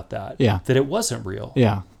upset about that. Yeah. That it wasn't real.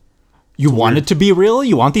 Yeah. You want it to be real?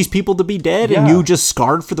 You want these people to be dead and you just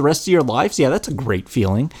scarred for the rest of your lives? Yeah, that's a great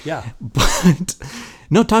feeling. Yeah. But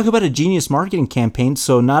no, talk about a genius marketing campaign.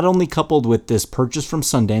 So not only coupled with this purchase from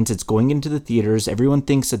Sundance, it's going into the theaters. Everyone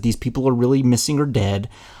thinks that these people are really missing or dead.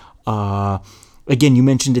 Again, you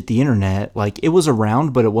mentioned it, the internet, like it was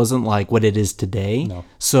around, but it wasn't like what it is today. No.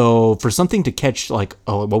 So for something to catch like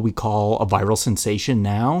what we call a viral sensation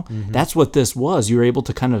now, that's what this was. You were able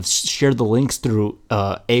to kind of share the links through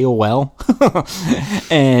AOL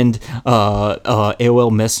and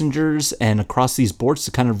AOL messengers and across these boards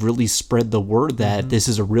to kind of really spread the word that this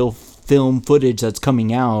is a real film footage that's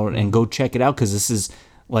coming out and go check it out because this is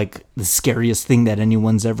like the scariest thing that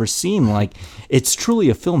anyone's ever seen. Like it's truly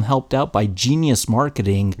a film helped out by genius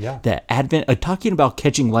marketing. Yeah. That talking about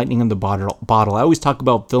catching lightning in the bottle. I always talk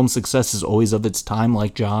about film success is always of its time,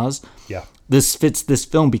 like Jaws. Yeah. This fits this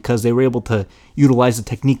film because they were able to utilize a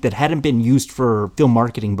technique that hadn't been used for film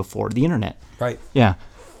marketing before, the internet. Right. Yeah.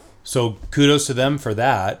 So kudos to them for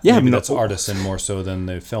that. Yeah, Maybe that's Artisan more so than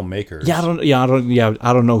the filmmakers. I don't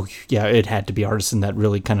know. Yeah, it had to be Artisan that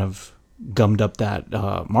really kind of gummed up that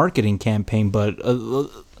marketing campaign, but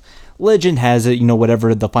legend has it,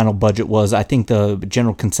 whatever the final budget was, I think the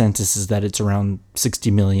general consensus is that it's around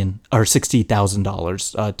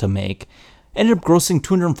 $60,000 to make. Ended up grossing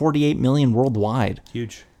 $248 million worldwide.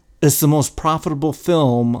 Huge. It's the most profitable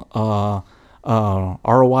film ROI,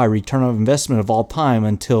 return on investment, of all time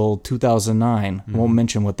until 2009. Won't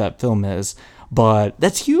mention what that film is. But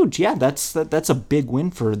that's huge. Yeah, that's a big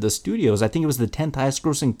win for the studios. I think it was the 10th highest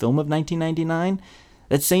grossing film of 1999.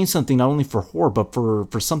 That's saying something not only for horror, but for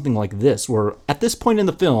something like this, where at this point in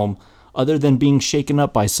the film, other than being shaken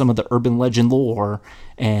up by some of the urban legend lore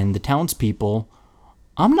and the townspeople,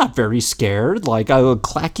 I'm not very scared. Like,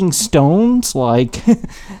 clacking stones, like...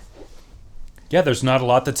 Yeah, there's not a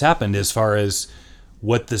lot that's happened as far as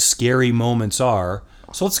what the scary moments are.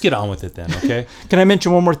 So let's get on with it then, okay? Can I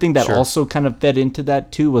mention one more thing that Sure. also kind of fed into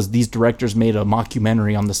that too? Was these directors made a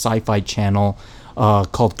mockumentary on the Sci-Fi Channel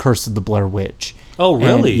called Curse of the Blair Witch. Oh,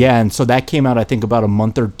 really? And so that came out, I think, about a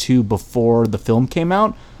month or two before the film came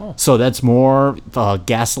out. Oh. So that's more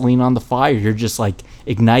gasoline on the fire. You're just like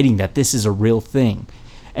igniting that this is a real thing.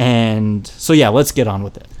 And so, yeah, let's get on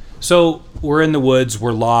with it. So we're in the woods.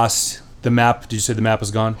 We're lost. The map, did you say the map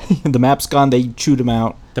is gone? The map's gone. They chewed him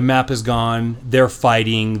out. The map is gone. They're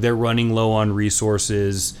fighting. They're running low on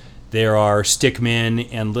resources. There are stickmen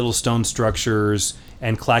and little stone structures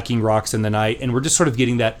and clacking rocks in the night. And we're just sort of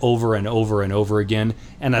getting that over and over and over again.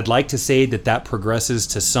 And I'd like to say that progresses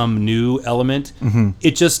to some new element. Mm-hmm.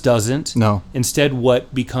 It just doesn't. No. Instead,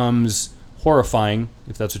 what becomes horrifying,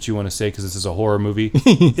 if that's what you want to say, because this is a horror movie,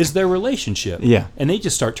 is their relationship. Yeah. And they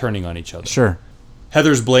just start turning on each other. Sure.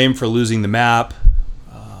 Heather's blamed for losing the map.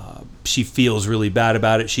 She feels really bad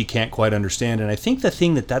about it. She can't quite understand. And I think the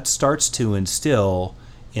thing that starts to instill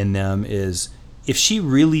in them is if she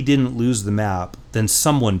really didn't lose the map, then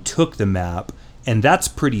someone took the map. And that's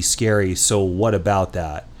pretty scary. So what about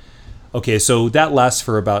that? Okay, so that lasts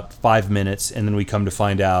for about 5 minutes. And then we come to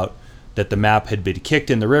find out that the map had been kicked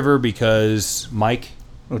in the river because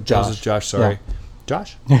Josh, sorry. Yeah.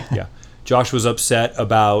 Josh? Yeah. Josh was upset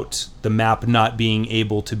about the map not being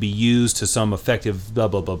able to be used to some effective blah,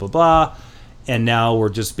 blah, blah, blah, blah. And now we're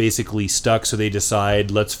just basically stuck. So they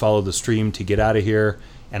decide, let's follow the stream to get out of here.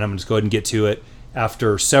 And I'm going to go ahead and get to it.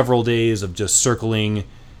 after several days of just circling,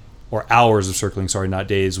 or hours of circling, sorry, not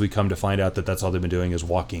days, we come to find out that that's all they've been doing is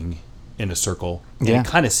walking in a circle. And Yeah. it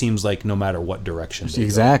kind of seems like no matter what direction they go.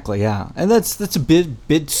 Exactly, yeah, and that's a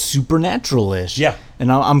bit supernatural-ish. Yeah.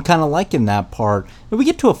 and I'm kind of liking that part. And we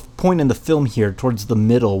get to a point in the film here towards the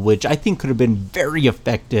middle, which I think could have been very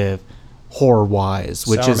effective horror-wise,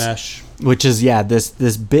 which Sour is mash. which is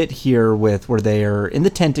this bit here with where they are in the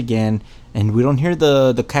tent again, and we don't hear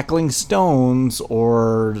the cackling stones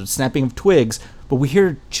or snapping of twigs, but we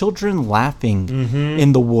hear children laughing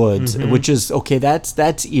in the woods, which is okay.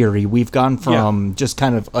 That's eerie. We've gone from just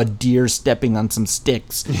kind of a deer stepping on some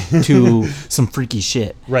sticks to some freaky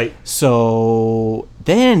shit. Right. So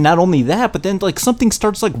then, not only that, but then like something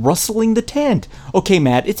starts like rustling the tent. Okay,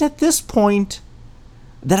 Matt, it's at this point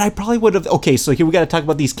that I probably would have. Okay, so here we got to talk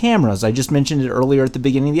about these cameras. I just mentioned it earlier at the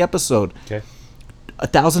beginning of the episode. Okay.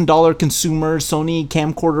 $1,000 consumer Sony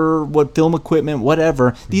camcorder, what film equipment,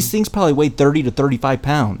 whatever. These things probably weigh 30 to 35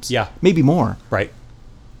 pounds. Yeah. Maybe more. Right.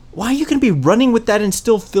 Why are you going to be running with that and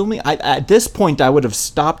still filming? At this point, I would have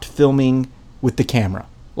stopped filming with the camera.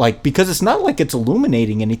 Like, because it's not like it's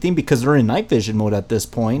illuminating anything because they're in night vision mode at this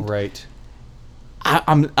point. Right.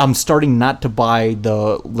 I'm starting not to buy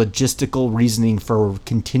the logistical reasoning for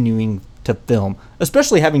continuing to film,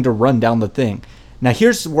 especially having to run down the thing. Now,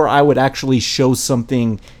 here's where I would actually show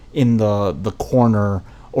something in the corner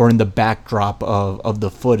or in the backdrop of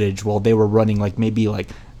the footage while they were running, like maybe like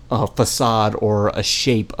a facade or a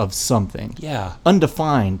shape of something. Yeah.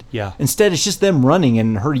 Undefined. Yeah. Instead, it's just them running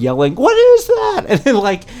and her yelling, "What is that?" And then,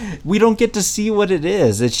 like, we don't get to see what it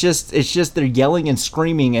is. It's just they're yelling and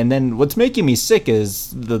screaming. And then what's making me sick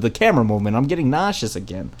is the camera movement. I'm getting nauseous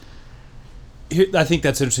again. I think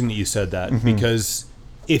that's interesting that you said that, because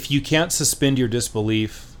if you can't suspend your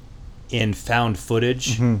disbelief in found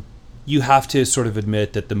footage, you have to sort of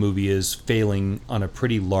admit that the movie is failing on a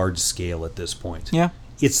pretty large scale at this point. Yeah.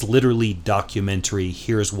 It's literally documentary,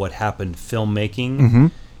 here's what happened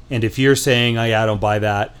filmmaking. And if you're saying, oh yeah, I don't buy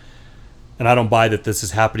that, and I don't buy that this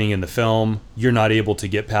is happening in the film, you're not able to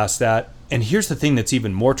get past that. And here's the thing that's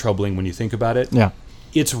even more troubling when you think about it. Yeah.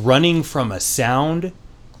 It's running from a sound.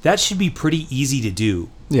 That should be pretty easy to do.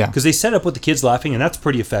 Yeah. Because they set up with the kids laughing, and that's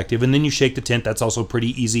pretty effective. And then you shake the tent. That's also pretty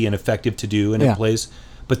easy and effective to do, and it plays.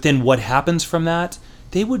 But then what happens from that?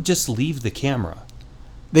 They would just leave the camera.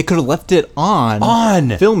 They could have left it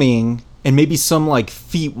on filming, and maybe some like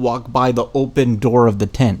feet walk by the open door of the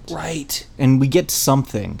tent. Right. And we get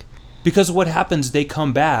something. Because what happens, they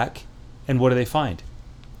come back, and what do they find?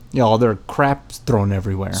 Yeah, all their crap's thrown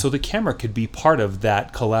everywhere. So the camera could be part of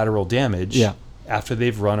that collateral damage after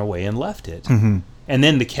they've run away and left it. And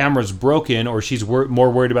then the camera's broken, or she's more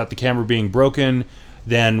worried about the camera being broken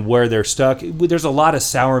than where they're stuck. There's a lot of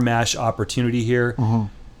sour mash opportunity here.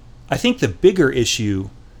 I think the bigger issue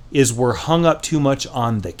is we're hung up too much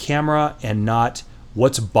on the camera and not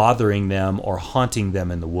what's bothering them or haunting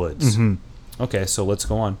them in the woods. Okay, so let's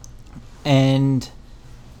go on. And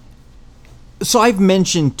so I've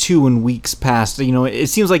mentioned too in weeks past, you know, it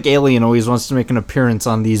seems like Alien always wants to make an appearance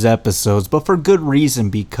on these episodes, but for good reason,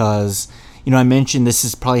 because, you know, I mentioned this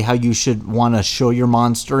is probably how you should want to show your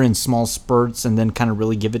monster in small spurts and then kind of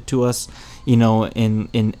really give it to us, you know,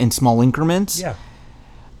 in small increments. Yeah.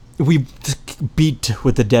 We beat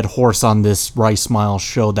with the dead horse on this Rice Miles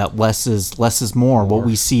show that less is more. What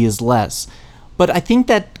we see is less. But I think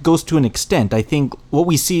that goes to an extent. I think what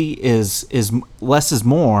we see is less is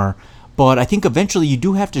more. But I think eventually you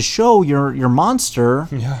do have to show your monster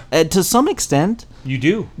to some extent. You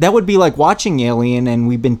do. That would be like watching Alien, and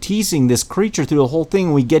we've been teasing this creature through the whole thing.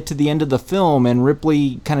 And we get to the end of the film, and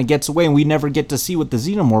Ripley kind of gets away, and we never get to see what the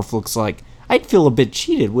xenomorph looks like. I'd feel a bit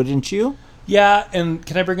cheated, wouldn't you? Yeah, and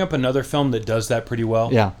can I bring up another film that does that pretty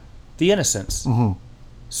well? Yeah. The Innocents.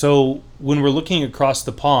 So when we're looking across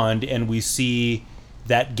the pond and we see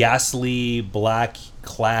that ghastly black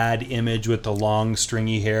clad image with the long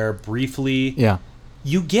stringy hair briefly,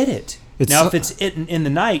 you get it. Now, if it's in the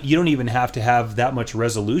night, you don't even have to have that much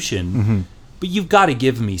resolution, but you've got to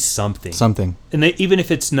give me something. And even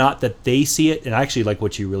if it's not that they see it, and I actually like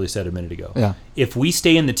what you really said a minute ago. Yeah. If we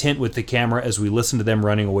stay in the tent with the camera as we listen to them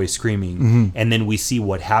running away screaming, and then we see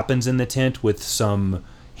what happens in the tent with some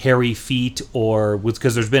hairy feet, or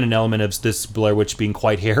because there's been an element of this Blair Witch being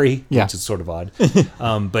quite hairy, which is sort of odd.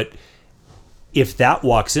 But if that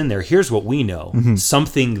walks in there, here's what we know.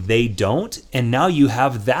 Something they don't, and now you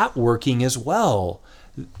have that working as well.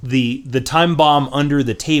 the time bomb under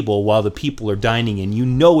the table while the people are dining, and you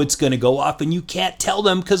know it's going to go off, and you can't tell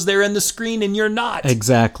them because they're in the screen and you're not.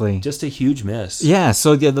 Exactly. Just a huge miss. Yeah,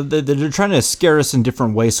 so they're trying to scare us in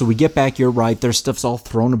different ways. So we get back, you're right, their stuff's all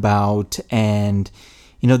thrown about, and,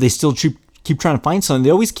 they still keep trying to find something.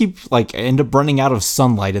 They always keep, end up running out of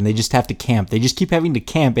sunlight, and they just have to camp. They just keep having to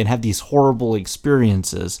camp and have these horrible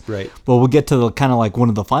experiences. Right. Well, we'll get to the kind of one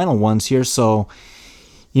of the final ones here, so...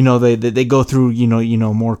 they go through,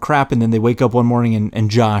 more crap, and then they wake up one morning and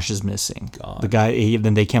Josh is missing. God. The guy,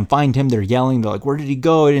 then they can't find him. They're yelling. They're like, where did he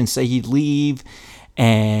go? He didn't say he'd leave.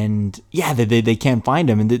 And yeah, they can't find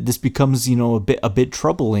him. And this becomes, a bit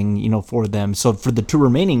troubling, for them. So for the two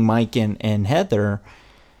remaining, Mike and Heather,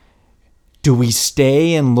 do we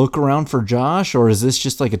stay and look around for Josh, or is this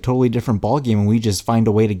just a totally different ballgame and we just find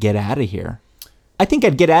a way to get out of here? I think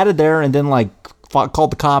I'd get out of there and then call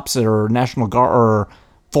the cops or National Guard or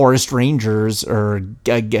forest rangers or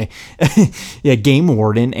game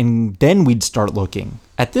warden, and then we'd start looking.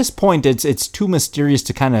 At this point, it's too mysterious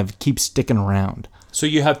to kind of keep sticking around. So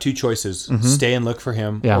you have two choices: stay and look for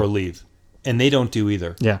him, or leave, and they don't do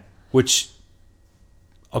either. Yeah. Which,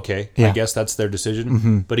 okay, yeah. I guess that's their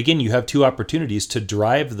decision. But again, you have two opportunities to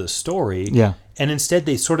drive the story. Yeah. And instead,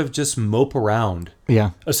 they sort of just mope around.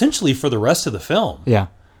 Yeah. Essentially, for the rest of the film. Yeah.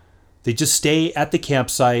 They just stay at the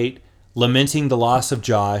campsite, lamenting the loss of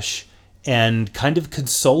Josh and kind of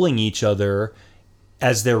consoling each other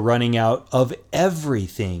as they're running out of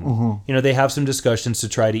everything. They have some discussions to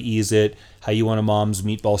try to ease it, how you want a mom's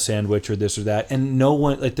meatball sandwich or this or that. And no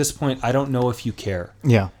one, at this point, I don't know if you care.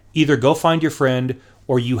 Yeah. Either go find your friend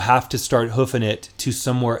or you have to start hoofing it to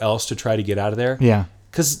somewhere else to try to get out of there. Yeah.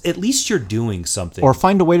 Because at least you're doing something. Or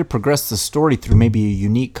find a way to progress the story through maybe a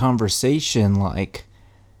unique conversation,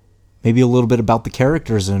 maybe a little bit about the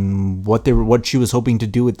characters and what she was hoping to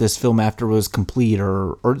do with this film after it was complete,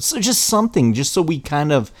 or just something, just so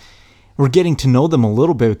we're getting to know them a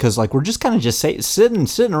little bit, because we're just kind of just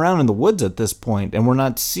sitting around in the woods at this point, and we're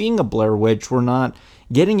not seeing a Blair Witch, we're not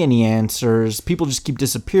getting any answers, people just keep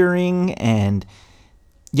disappearing, and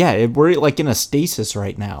yeah, we're in a stasis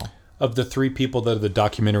right now. Of the three people that are the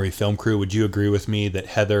documentary film crew, would you agree with me that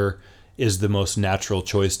Heather is the most natural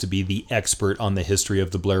choice to be the expert on the history of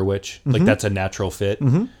the Blair Witch? That's a natural fit.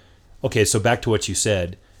 Okay, so back to what you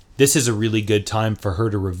said. This is a really good time for her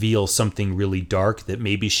to reveal something really dark that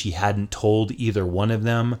maybe she hadn't told either one of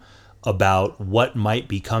them about what might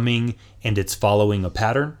be coming, and it's following a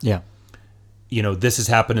pattern. Yeah. This has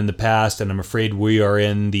happened in the past, and I'm afraid we are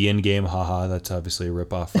in the end game. Haha, that's obviously a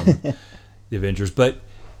ripoff from the Avengers. But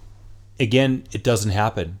again, it doesn't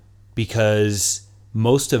happen because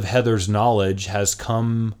most of Heather's knowledge has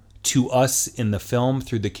come to us in the film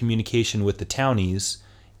through the communication with the townies.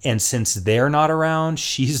 And since they're not around,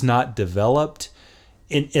 she's not developed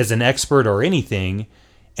as an expert or anything.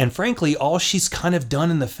 And frankly, all she's kind of done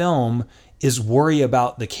in the film is worry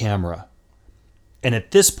about the camera. And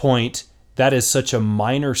at this point, that is such a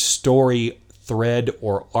minor story thread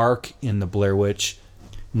or arc in the Blair Witch.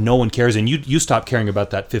 No one cares, and you stopped caring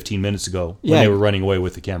about that 15 minutes ago when they were running away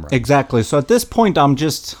with the camera. Exactly. So at this point,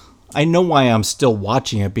 I know why I'm still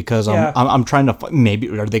watching it, because I'm trying to maybe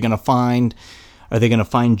are they gonna find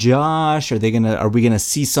Josh? Are we gonna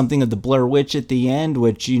see something of the Blair Witch at the end?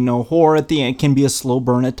 Which horror at the end can be a slow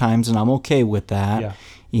burn at times, and I'm okay with that.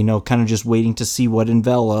 Yeah. Kind of just waiting to see what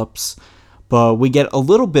envelops. But we get a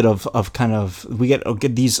little bit of we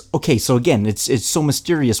get these. Okay, so again, it's so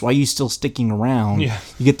mysterious. Why are you still sticking around? Yeah.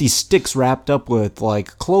 You get these sticks wrapped up with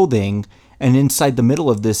clothing, and inside the middle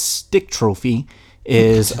of this stick trophy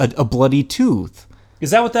is a bloody tooth.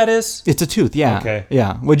 Is that what that is? It's a tooth. Yeah. Okay.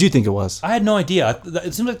 Yeah. What'd you think it was? I had no idea.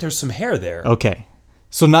 It seemed like there's some hair there. Okay,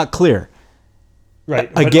 so not clear.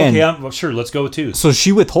 Right. Again. Okay, sure. Let's go with tooth. So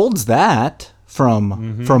she withholds that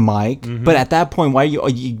from Mike, but at that point, why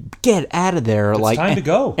you get out of there? It's time to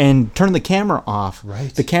go and turn the camera off.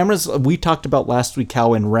 Right. The cameras we talked about last week,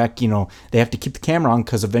 how in Rec, they have to keep the camera on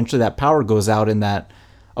because eventually that power goes out in that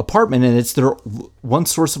apartment, and it's their one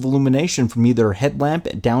source of illumination from either headlamp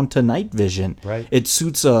down to night vision. Right. It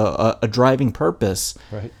suits a driving purpose.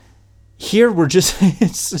 Right. Here we're just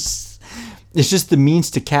it's just the means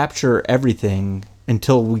to capture everything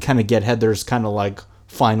until we kind of get Heather's kind of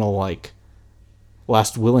final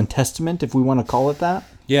last will and testament, if we want to call it that.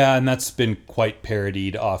 Yeah, and that's been quite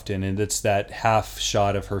parodied often, and it's that half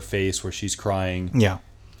shot of her face where she's crying. Yeah.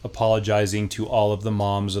 Apologizing to all of the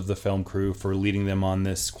moms of the film crew for leading them on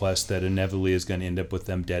this quest that inevitably is going to end up with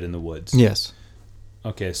them dead in the woods. Yes.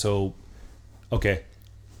 Okay, so... Okay.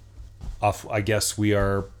 I guess we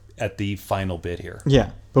are at the final bit here.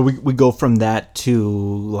 Yeah, but we go from that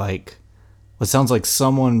to, It sounds like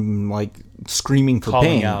someone like screaming for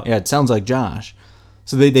Calling pain. out. Yeah, it sounds like Josh.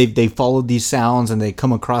 So they followed these sounds and they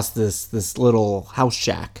come across this little house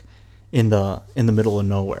shack in the middle of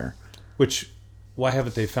nowhere. Which, why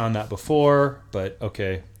haven't they found that before? But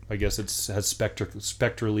okay, I guess has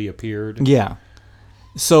spectrally appeared. Yeah.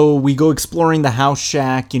 So we go exploring the house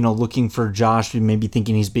shack, looking for Josh, maybe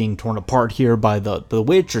thinking he's being torn apart here by the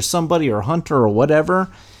witch or somebody or Hunter or whatever.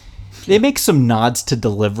 They make some nods to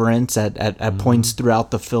Deliverance at points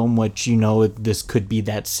throughout the film, which, this could be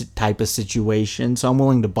that type of situation. So I'm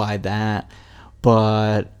willing to buy that.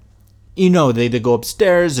 But, they go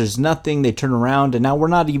upstairs, there's nothing, they turn around, and now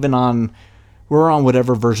we're on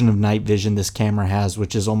whatever version of night vision this camera has,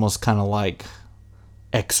 which is almost kind of like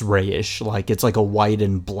X-ray-ish. Like, it's like a white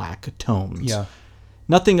and black tones. Yeah.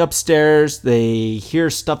 Nothing upstairs. They hear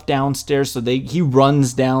stuff downstairs, so he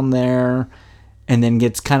runs down there and then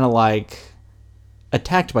gets kind of like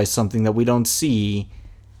attacked by something that we don't see.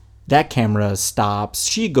 That camera stops.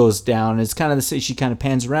 She goes down. It's kind of the same. She kind of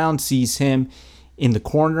pans around, sees him in the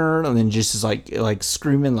corner, and then just is like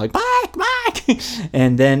screaming like Mike,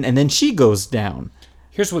 and then she goes down.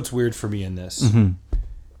 Here's what's weird for me in this. Mm-hmm.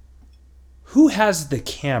 Who has the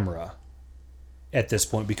camera at this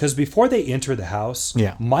point? Because before they enter the house,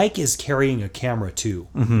 Yeah. Mike is carrying a camera too.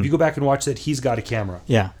 If you go back and watch that, he's got a camera.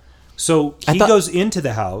 Yeah. So he goes into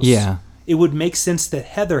the house. Yeah. It would make sense that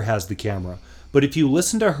Heather has the camera. But if you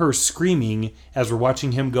listen to her screaming as we're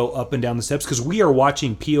watching him go up and down the steps, because we are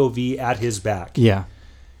watching POV at his back, Yeah.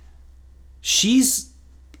 she's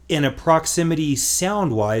in a proximity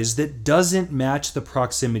sound-wise that doesn't match the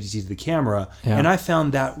proximity to the camera. Yeah. And I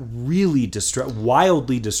found that really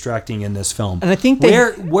wildly distracting in this film. And I think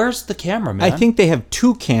where's the camera, man? I think they have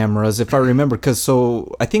two cameras, if I remember, because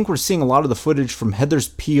I think we're seeing a lot of the footage from Heather's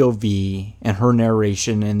POV and her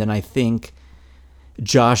narration, and then I think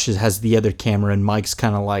Josh has the other camera, and Mike's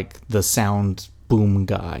kind of like the sound boom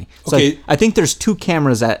guy. So Okay. I think there's two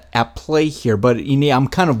cameras at play here, but I'm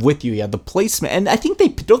kind of with you. Yeah, the placement, and I think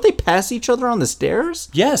don't they pass each other on the stairs?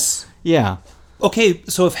 Yes. Yeah, Okay,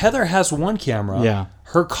 so if Heather has one camera, Yeah.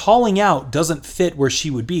 her calling out doesn't fit where she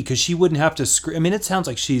would be because she wouldn't have to scream. I mean, it sounds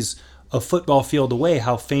like she's a football field away,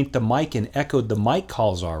 how faint the mic and echoed the mic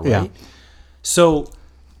calls are, right? Yeah. So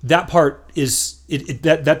that part is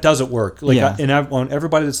that doesn't work. Like, Yeah. and I want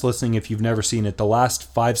everybody that's listening, if you've never seen it, the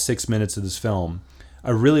last 5-6 minutes of this film, I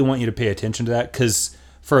really want you to pay attention to that, because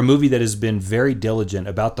for a movie that has been very diligent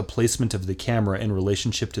about the placement of the camera in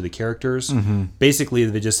relationship to the characters, basically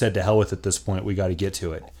they just said to hell with it at this point. We got to get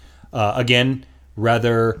to it. Again,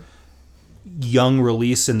 rather young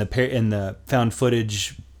release in the found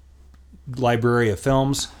footage library of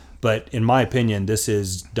films. But in my opinion, this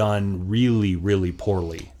is done really, really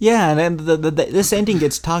poorly. yeah, and this ending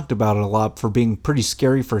gets talked about a lot for being pretty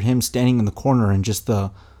scary for him standing in the corner and just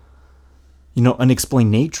the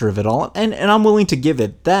unexplained nature of it all. And I'm willing to give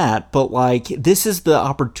it that, but like this is the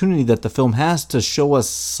opportunity that the film has to show us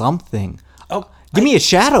something. Oh, Give me a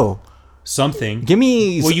shadow. something. Give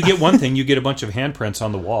me Well, you get one thing. You get a bunch of handprints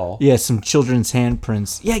on the wall. yeah, some children's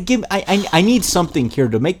handprints. Yeah, I need something here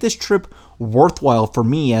to make this trip worthwhile for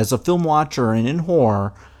me as a film watcher and in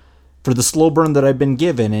horror for the slow burn that I've been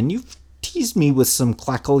given. And you've teased me with some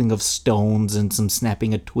crackling of stones and some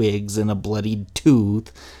snapping of twigs and a bloodied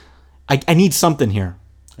tooth. I need something here.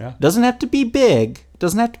 Yeah. Doesn't have to be big.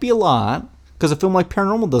 Doesn't have to be a lot. Because a film like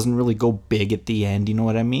Paranormal doesn't really go big at the end. You know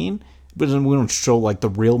what I mean? But we don't show like the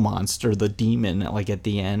real monster, the demon, like at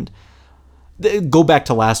the end. Go back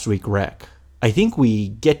to last week, Rec. I think we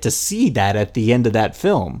get to see that at the end of that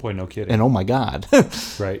film. Boy, no kidding. And oh my God.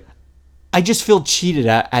 Right. I just feel cheated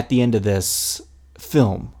at the end of this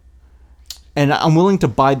film. And I'm willing to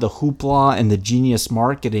buy the hoopla and the genius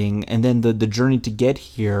marketing and then the journey to get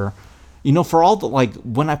here. For all the, like,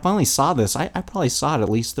 when I finally saw this, I probably saw it at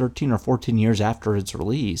least 13 or 14 years after its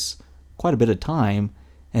release. Quite a bit of time.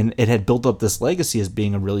 And it had built up this legacy as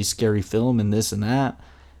being a really scary film and this and that.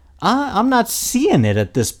 I'm not seeing it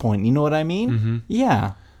at this point. You know what I mean? Mm-hmm.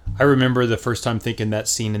 Yeah. I remember the first time thinking that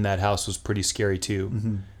scene in that house was pretty scary too.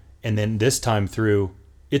 Mm-hmm. And then this time through,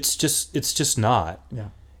 it's just not. Yeah.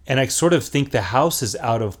 And I sort of think the house is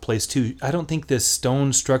out of place too. I don't think this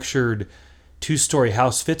stone structured 2-story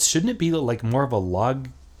house fits. Shouldn't it be like more of a log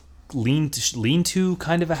lean-to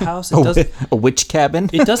kind of a house? It doesn't. A witch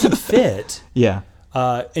cabin? It doesn't fit. Yeah.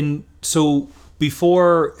 And so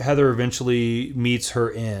before Heather eventually meets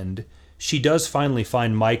her end, she does finally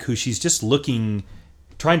find Mike, who she's just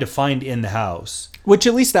trying to find in the house. Which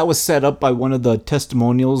at least that was set up by one of the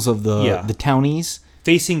testimonials of the townies.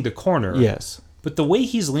 Facing the corner. Yes. But the way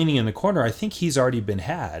he's leaning in the corner, I think he's already been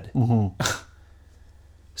had. Mm-hmm.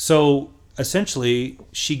 So essentially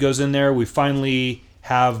she goes in there. We finally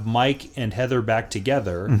have Mike and Heather back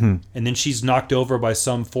together, and then she's knocked over by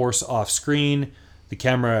some force off screen. The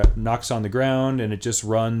camera knocks on the ground, and it just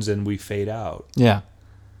runs, and we fade out. Yeah.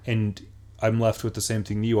 And I'm left with the same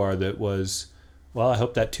thing you are. That was, well, I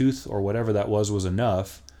hope that tooth or whatever that was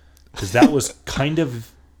enough, because that was kind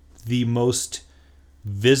of the most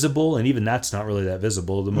visible, and even that's not really that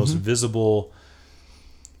visible. The most visible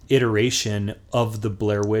iteration of the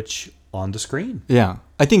Blair Witch on the screen. Yeah.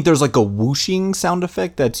 I think there's like a whooshing sound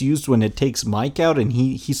effect that's used when it takes Mike out and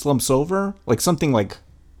he slumps over. Like something like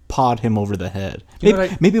pawed him over the head.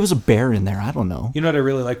 Maybe it was a bear in there. I don't know. You know what I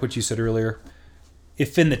really like what you said earlier?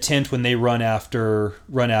 If in the tent, when they run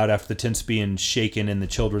out after the tent's being shaken and the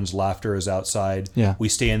children's laughter is outside, we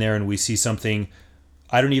stay in there and we see something,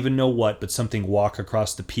 I don't even know what, but something walk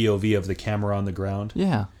across the POV of the camera on the ground.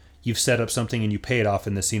 Yeah. You've set up something and you pay it off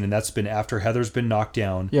in the scene, and that's been after Heather's been knocked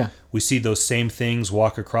down. Yeah. We see those same things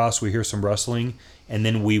walk across, we hear some rustling, and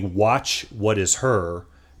then we watch what is her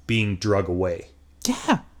being drug away.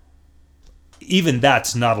 Yeah. Even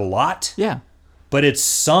that's not a lot. Yeah. But it's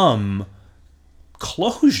some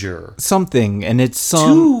closure. Something, and it's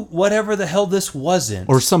some... to whatever the hell this wasn't.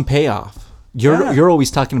 Or some payoff. You're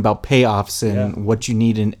always talking about payoffs and what you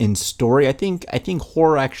need in story. I think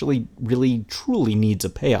horror actually really truly needs a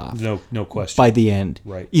payoff. No question. By the end.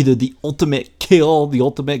 Right. Either the ultimate kill, the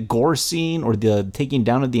ultimate gore scene, or the taking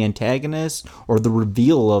down of the antagonist, or the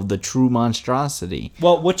reveal of the true monstrosity.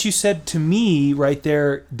 Well, what you said to me right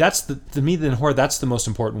there, that's to me in horror, that's the most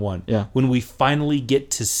important one. Yeah. When we finally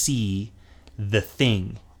get to see the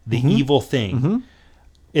thing, the evil thing.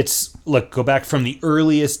 It's, look, go back from the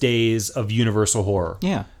earliest days of Universal horror.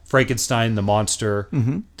 Yeah. Frankenstein, the monster,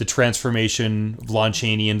 the transformation of Lon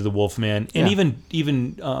Chaney into the Wolfman, and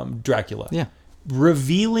even Dracula. Yeah.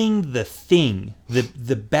 Revealing the thing,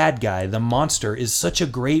 the bad guy, the monster, is such a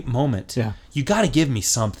great moment. Yeah. You got to give me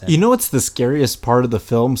something. You know what's the scariest part of the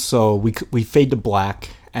film? So we fade to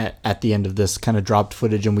black at the end of this kind of dropped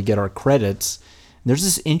footage, and we get our credits. There's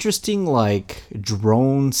this interesting like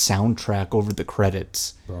drone soundtrack over the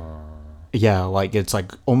credits. Yeah, like it's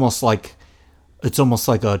almost like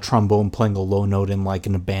a trombone playing a low note in like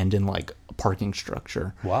an abandoned like parking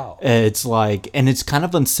structure. Wow. It's like, and it's kind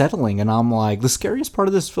of unsettling, and I'm like, the scariest part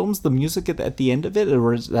of this film is the music at the end of it,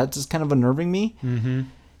 or is that just kind of unnerving me?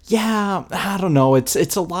 Yeah, I don't know. It's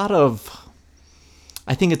a lot of,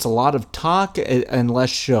 I think it's a lot of talk and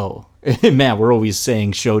less show. Man, we're always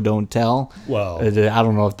saying show, don't tell. Well, I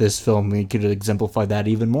don't know if this film could exemplify that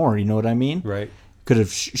even more. You know what I mean? Right. Could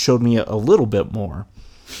have showed me a little bit more.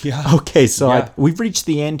 Yeah. Okay, so Yeah. we've reached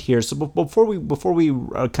the end here. So before we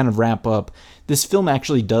kind of wrap up, this film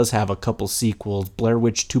actually does have a couple sequels: Blair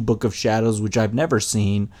Witch 2: Book of Shadows, which I've never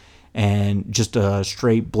seen, and just a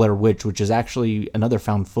straight Blair Witch, which is actually another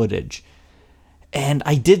found footage. And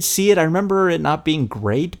I did see it. I remember it not being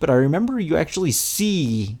great, but I remember you actually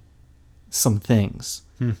see some things.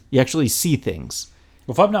 You actually see things.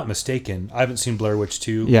 Well, if I'm not mistaken, I haven't seen Blair Witch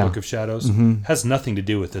 2: Yeah. Book of Shadows. Has nothing to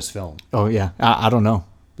do with this film. Oh yeah, I don't know.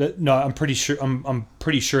 No, I'm pretty sure. I'm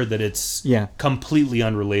pretty sure that it's completely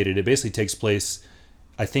unrelated. It basically takes place,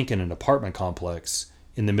 I think, in an apartment complex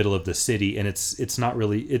in the middle of the city, and it's not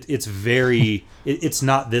really. It's very. It's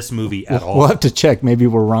not this movie at all. We'll have to check. Maybe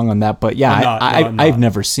we're wrong on that, but yeah, I'm not. I've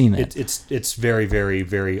never seen it. It's very, very,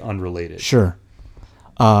 very unrelated. Sure.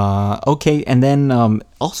 Okay, and then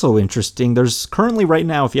also interesting, there's currently right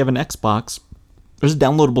now, if you have an Xbox, there's a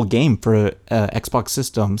downloadable game for Xbox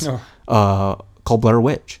systems called Blair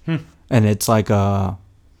Witch. And it's like, I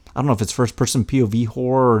don't know if it's first-person POV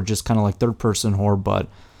horror or just kind of like third-person horror, but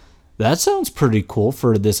that sounds pretty cool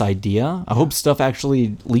for this idea. I hope stuff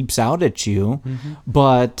actually leaps out at you.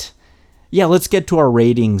 But yeah, let's get to our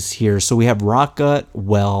ratings here. So we have Rock Gut,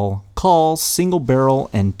 Well, Call, Single Barrel,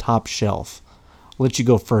 and Top Shelf. I'll let you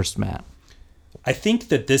go first, Matt. I think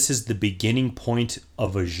that this is the beginning point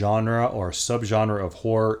of a genre or subgenre of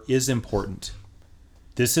horror is important.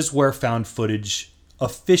 This is where found footage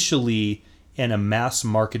officially in a mass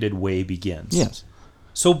marketed way begins. Yes.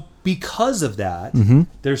 So because of that,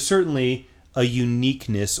 there's certainly a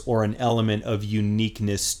uniqueness or an element of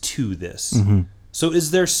uniqueness to this. So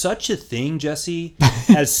is there such a thing, Jesse,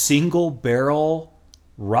 as single barrel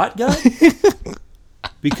rot gut?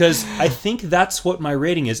 Because I think that's what my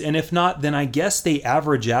rating is. And if not, then I guess they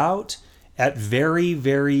average out at very,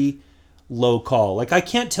 very low call. Like I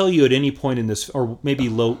can't tell you at any point in this, or maybe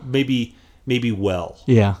low, maybe well.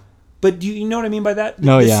 Yeah. But do you know what I mean by that?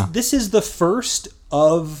 No, yeah. This is the first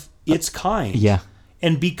of its kind. Yeah.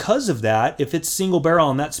 And because of that, if it's single barrel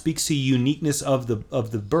and that speaks to uniqueness of the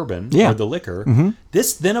bourbon Yeah. or the liquor,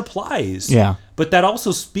 this then applies. Yeah. But that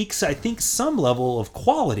also speaks, I think, some level of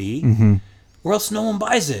quality, or else no one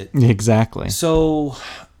buys it. Exactly. So,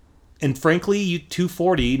 and frankly,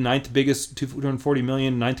 240, 240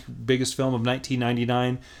 million, ninth biggest film of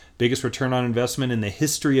 1999, biggest return on investment in the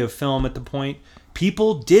history of film at the point.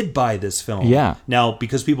 People did buy this film. Yeah. Now,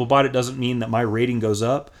 because people bought it doesn't mean that my rating goes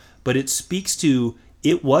up, but it speaks to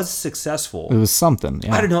it was successful. It was something.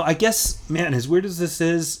 Yeah. I don't know. I guess, man, as weird as this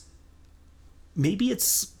is, maybe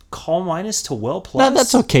it's call minus to well plus. No,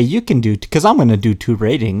 that's okay. You can do, because I'm going to do 2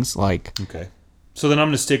 ratings. Like, Okay. So then I'm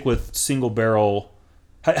going to stick with single barrel.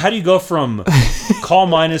 How do you go from call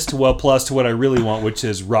minus to well plus to what I really want, which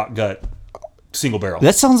is rock gut single barrel?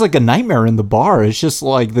 that sounds like a nightmare in the bar. It's just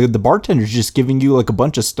like the bartender's just giving you like a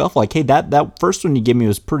bunch of stuff. Like, hey, that first one you gave me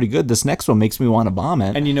was pretty good. This next one makes me want to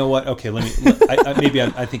vomit. And you know what? Okay,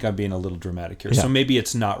 I think I'm being a little dramatic here. Yeah. So maybe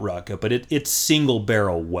it's not rock gut, but it's single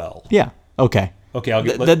barrel well. Yeah. Okay. Okay, I'll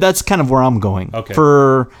get. That's kind of where I'm going. Okay.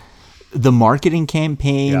 For the marketing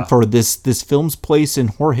campaign Yeah. for this film's place in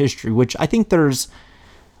horror history, which I think there's,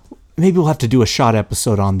 maybe we'll have to do a shot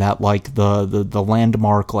episode on that, like the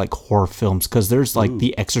landmark like horror films, because there's like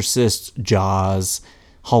The Exorcist, Jaws,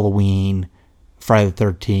 Halloween, Friday the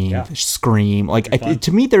 13th, Yeah. Scream. Like fun.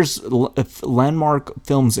 to me, there's landmark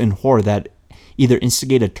films in horror that either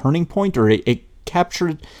instigate a turning point or it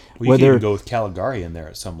captured Well, you can even go with Caligari in there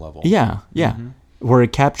at some level. yeah. Where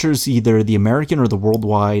it captures either the American or the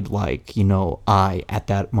worldwide, like, eye at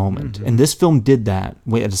that moment. And this film did that,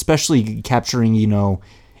 especially capturing,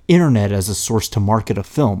 internet as a source to market a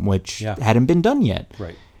film, which Yeah. hadn't been done yet.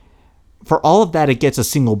 Right. For all of that, it gets a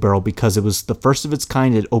single barrel because it was the first of its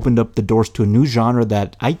kind. It opened up the doors to a new genre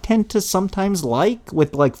that I tend to sometimes like,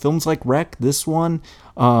 with like films like Wreck, this one.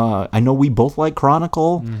 I know we both like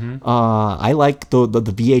Chronicle. I like the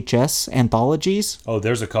VHS anthologies. Oh,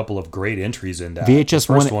 there's a couple of great entries in that. VHS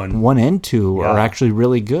The first 1 and 2 are Yeah. actually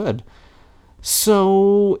really good.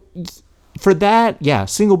 So for that, yeah,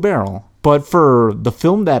 single barrel. But for the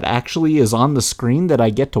film that actually is on the screen that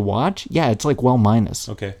I get to watch, yeah, it's like well minus.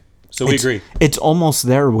 Okay. So we agree. It's almost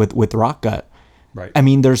there with Rock Gut. Right. I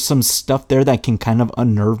mean, there's some stuff there that can kind of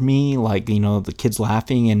unnerve me, like, the kids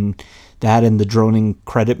laughing and that and the droning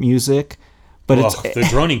credit music. But Well, it's the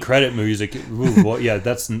droning credit music. Ooh, well, yeah,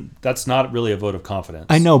 that's not really a vote of confidence.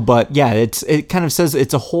 I know, but yeah, it kind of says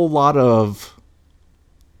it's a whole lot of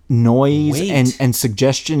noise Wait. and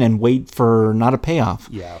suggestion and wait for not a payoff.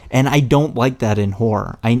 Yeah. And I don't like that in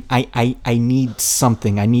horror. I need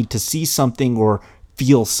something. I need to see something or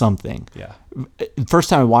feel something. Yeah. First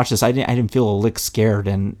time I watched this, I didn't feel a lick scared,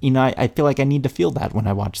 and I feel like I need to feel that when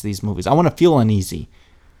I watch these movies. I want to feel uneasy.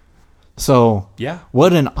 So Yeah.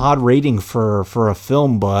 what an odd rating for a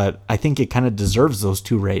film, but I think it kind of deserves those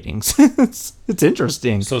 2 ratings. it's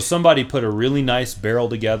interesting. So somebody put a really nice barrel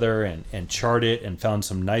together and charred it and found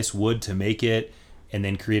some nice wood to make it, and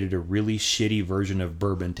then created a really shitty version of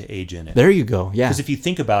bourbon to age in it. There you go. Yeah. Because if you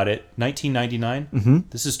think about it, 1999,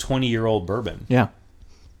 this is 20-year-old bourbon. Yeah.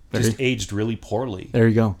 Just aged really poorly. There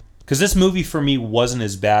you go. Because this movie for me wasn't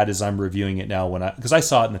as bad as I'm reviewing it now because I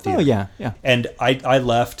saw it in the theater. Oh, yeah, yeah. And I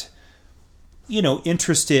left,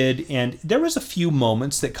 interested, and there was a few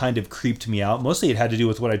moments that kind of creeped me out. Mostly it had to do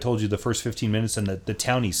with what I told you the first 15 minutes and the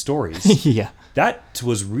towny stories. Yeah. That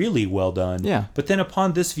was really well done. Yeah. But then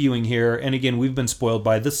upon this viewing here, and again, we've been spoiled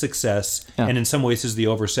by the success Yeah. and in some ways is the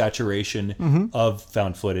oversaturation of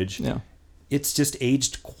found footage. Yeah. It's just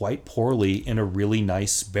aged quite poorly in a really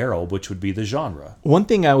nice barrel, which would be the genre. One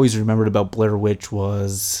thing I always remembered about Blair Witch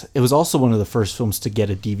was it was also one of the first films to get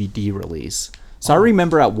a DVD release. So I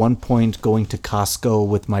remember at one point going to Costco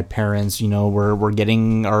with my parents, we're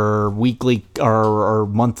getting our weekly or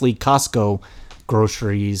monthly Costco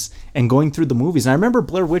groceries and going through the movies. And I remember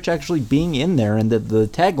Blair Witch actually being in there, and the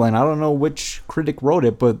tagline, I don't know which critic wrote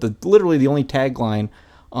it, but literally the only tagline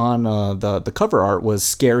on the cover art was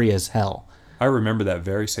 "scary as hell." I remember that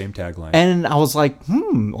very same tagline. And I was like,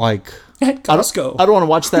 like At Costco. I don't want to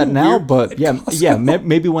watch that now, Weird. but At yeah, Costco. yeah,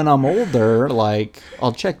 maybe when I'm older, like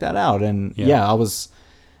I'll check that out. And yeah, it was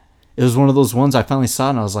one of those ones I finally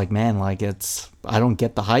saw, and I was like, man, like I don't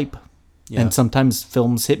get the hype. Yeah. And sometimes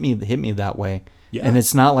films hit me that way. Yeah. And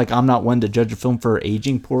it's not like I'm not one to judge a film for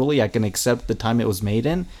aging poorly. I can accept the time it was made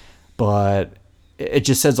in, but it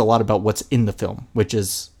just says a lot about what's in the film, which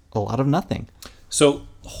is a lot of nothing. So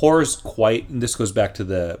horror's quite, and this goes back to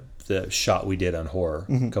the shot we did on horror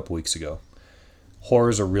a couple weeks ago. Horror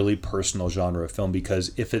is a really personal genre of film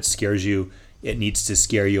because if it scares you, it needs to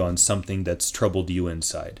scare you on something that's troubled you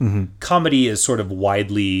inside. Comedy is sort of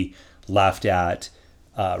widely laughed at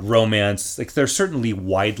romance. Like, they're certainly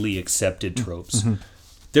widely accepted tropes.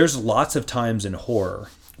 There's lots of times in horror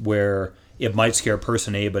where it might scare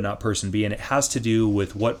person A but not person B, and it has to do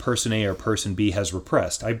with what person A or person B has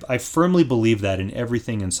repressed. I firmly believe that in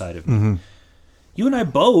everything inside of me. You and I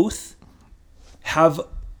both have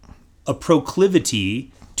a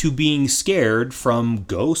proclivity to being scared from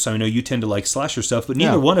ghosts. I know you tend to like slasher stuff, but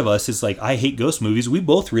neither one of us is like, I hate ghost movies. We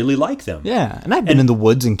both really like them. Yeah, and I've been in the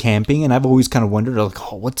woods and camping, and I've always kind of wondered,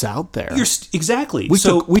 like, what's out there? Exactly.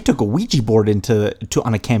 We took a Ouija board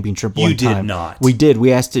on a camping trip one time. You did not. We did.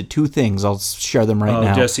 We asked it two things. I'll share them right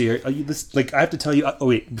now. Jesse, are you this? Like, I have to tell you. Oh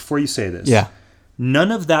wait, before you say this. Yeah.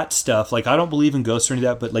 None of that stuff. Like, I don't believe in ghosts or any of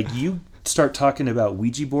that, but like you start talking about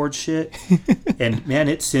Ouija board shit, and man,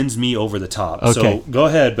 it sends me over the top. Okay. So go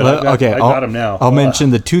ahead, but I got him now. I'll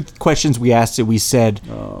mention the two questions we asked it. We said,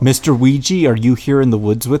 Mr. Ouija, are you here in the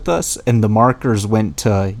woods with us? And the markers went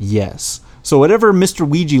to yes. So whatever Mr.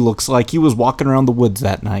 Ouija looks like, he was walking around the woods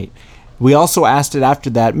that night. We also asked it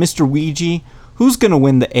after that, Mr. Ouija, who's going to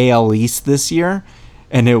win the AL East this year?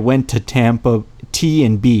 And it went to Tampa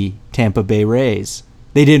Bay Rays.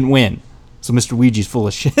 They didn't win. So Mr. Ouija's full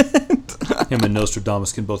of shit. Him and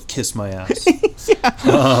Nostradamus can both kiss my ass.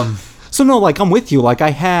 So no, like, I'm with you. Like, I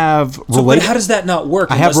have... but how does that not work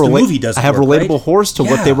the movie doesn't I have work, relatable right? horrors to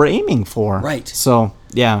what they were aiming for. Right. So,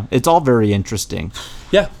 yeah, it's all very interesting.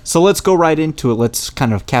 Yeah. So let's go right into it. Let's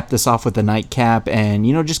kind of cap this off with a nightcap and,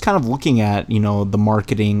 just kind of looking at, the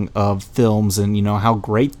marketing of films and, how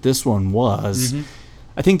great this one was.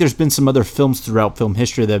 I think there's been some other films throughout film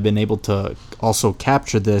history that have been able to also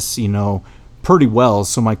capture this, pretty well.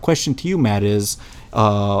 So my question to you, Matt, is,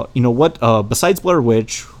 besides Blair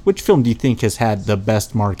Witch, which film do you think has had the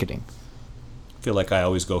best marketing? I feel like I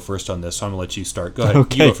always go first on this, so I'm going to let you start. Go ahead.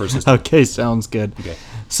 Okay. You go first this time. Okay, sounds good. Okay.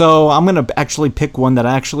 So I'm going to actually pick one that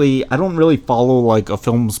I don't really follow like a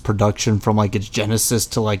film's production from like its genesis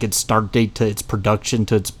to like its start date to its production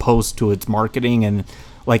to its post to its marketing and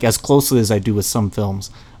like as closely as I do with some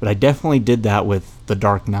films. But I definitely did that with The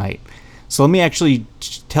Dark Knight. So let me actually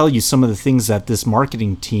tell you some of the things that this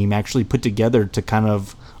marketing team actually put together to kind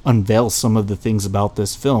of unveil some of the things about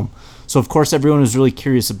this film. So, of course, everyone was really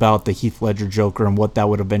curious about the Heath Ledger Joker and what that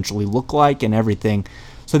would eventually look like and everything.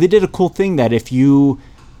 So they did a cool thing that if you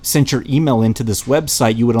sent your email into this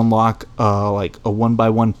website, you would unlock like a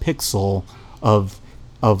 1x1 pixel of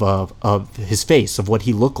his face, of what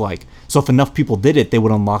he looked like. So if enough people did it, they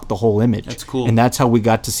would unlock the whole image. That's cool. And that's how we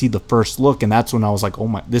got to see the first look. And that's when I was like, oh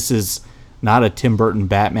my, this is not a Tim Burton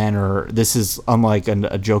Batman, or this is unlike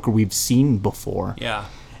a Joker we've seen before. Yeah.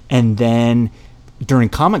 And then during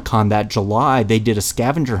Comic-Con that July, they did a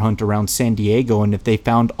scavenger hunt around San Diego, and if they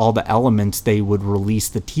found all the elements, they would release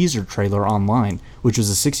the teaser trailer online, which was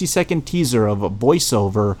a 60-second teaser of a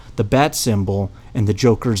voiceover, the bat symbol, and the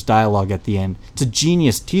Joker's dialogue at the end. It's a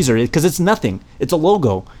genius teaser, because it's nothing. It's a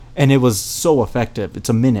logo, and it was so effective. It's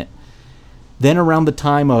a minute. Then around the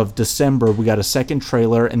time of December, we got a second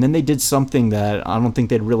trailer, and then they did something that I don't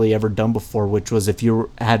think they'd really ever done before, which was if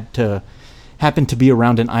you happened to be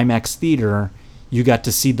around an IMAX theater, you got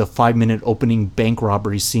to see the 5-minute opening bank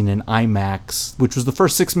robbery scene in IMAX, which was the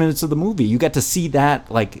first 6 minutes of the movie. You got to see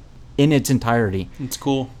that like in its entirety. It's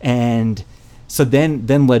cool. And so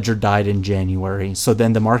then Ledger died in January. So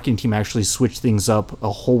then the marketing team actually switched things up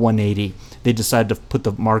a whole 180. They decided to put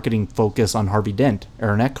the marketing focus on Harvey Dent,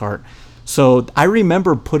 Aaron Eckhart. So I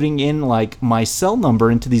remember putting in like my cell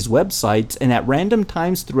number into these websites, and at random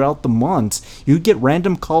times throughout the months, you'd get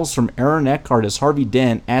random calls from Aaron Eckhart as Harvey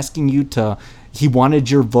Dent asking you he wanted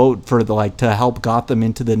your vote for to help Gotham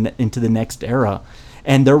into the next era.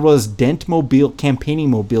 And there was Dent-mobile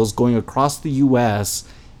campaigning mobiles going across the US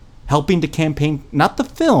helping to campaign not the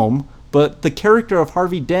film, but the character of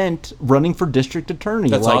Harvey Dent running for district attorney.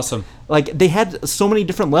 That's awesome. Like, they had so many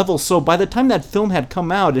different levels. So by the time that film had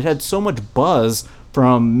come out, it had so much buzz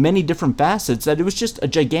from many different facets that it was just a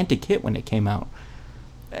gigantic hit when it came out.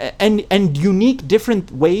 And unique different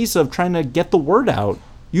ways of trying to get the word out.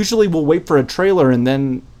 Usually we'll wait for a trailer and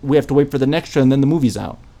then we have to wait for the next trailer and then the movie's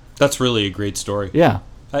out. That's really a great story. Yeah.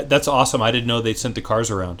 That's awesome. I didn't know they sent the cars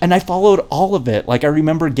around. And I followed all of it. Like, I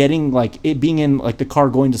remember getting, like, it being in, like, the car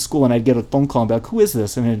going to school, and I'd get a phone call and be like, who is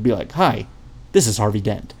this? And it'd be like, hi, this is Harvey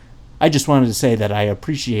Dent. I just wanted to say that I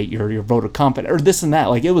appreciate your vote of confidence, or this and that.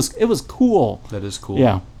 Like, it was cool. That is cool.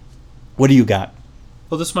 Yeah. What do you got?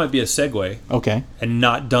 Well, this might be a segue. Okay. And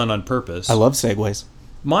not done on purpose. I love segues.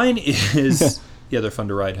 Mine is... yeah, they're fun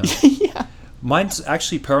to ride, huh? Yeah. Mine's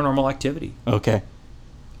actually Paranormal Activity. Okay.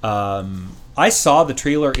 I saw the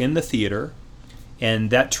trailer in the theater, and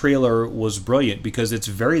that trailer was brilliant because it's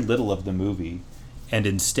very little of the movie, and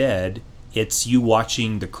instead It's you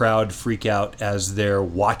watching the crowd freak out as they're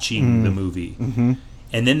watching the movie. Mm-hmm.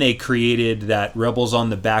 And then they created that Rebels on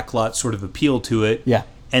the Backlot sort of appeal to it. Yeah.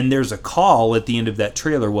 And there's a call at the end of that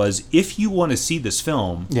trailer was, if you want to see this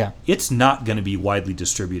film, it's not going to be widely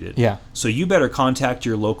distributed. Yeah. So you better contact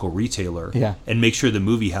your local retailer and make sure the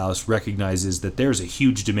movie house recognizes that there's a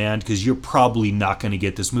huge demand, because you're probably not going to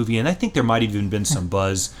get this movie. And I think there might have even been some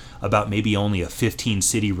buzz about maybe only a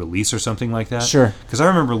 15-city release or something like that. Sure. Because I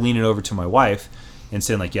remember leaning over to my wife and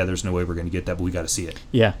saying, like, yeah, there's no way we're going to get that, but we got to see it.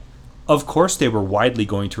 Yeah. Of course, they were widely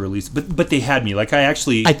going to release, but they had me. Like, I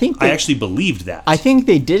actually believed that. I think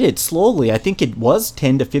they did it slowly. I think it was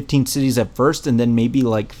 10 to 15 cities at first, and then maybe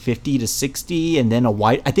like 50 to 60, and then a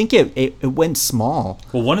wide. I think it went small.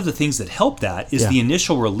 Well, one of the things that helped that is the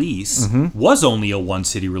initial release was only a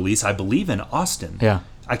 1-city release, I believe, in Austin. Yeah.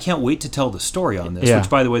 I can't wait to tell the story on this. Which,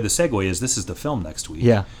 by the way, the segue is this is the film next week.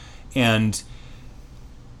 Yeah. And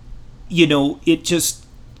it just.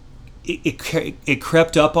 It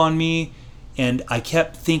crept up on me, and I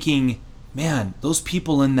kept thinking, man, those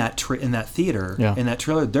people in that theater, in that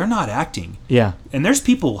trailer, they're not acting. Yeah. And there's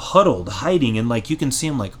people huddled, hiding, and like you can see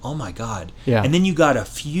them like, oh my God. Yeah. And then you got a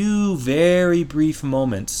few very brief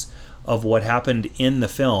moments of what happened in the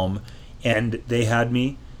film, and they had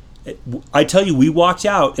me. I tell you, we walked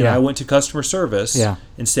out, and I went to customer service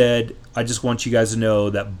and said, I just want you guys to know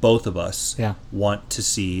that both of us want to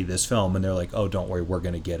see this film. And they're like, oh, don't worry, we're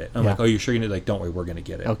going to get it. I'm like, oh, you're sure you're going to? Like, don't worry, we're going to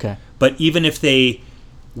get it. Okay. But even if they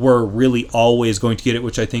were really always going to get it,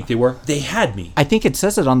 which I think they were, they had me. I think it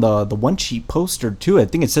says it on the one sheet poster, too. I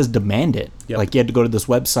think it says demand it. Yep. Like, you had to go to this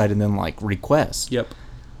website and then, like, request. Yep.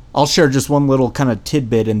 I'll share just one little kind of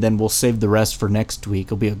tidbit, and then we'll save the rest for next week.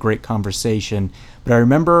 It'll be a great conversation. But I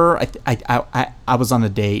remember I was on a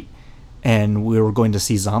date, and we were going to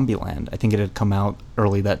see Zombieland. I think it had come out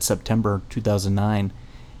early that September 2009,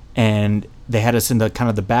 and they had us in the kind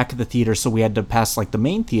of the back of the theater, so we had to pass like the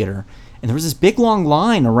main theater. And there was this big long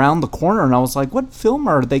line around the corner, and I was like, "What film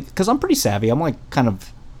are they?" Because I'm pretty savvy. I'm like kind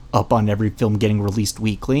of up on every film getting released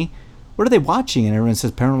weekly. What are they watching? And everyone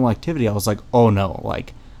says Paranormal Activity. I was like, "Oh no!"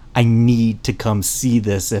 Like, I need to come see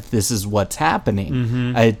this if this is what's happening.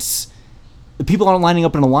 Mm-hmm. It's people aren't lining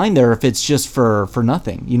up in a line there if it's just for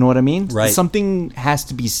nothing. You know what I mean? Right. Something has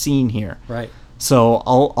to be seen here. Right. So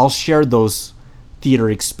I'll share those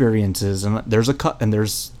theater experiences, and there's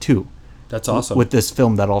there's two. That's awesome. With this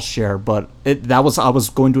film that I'll share, but I was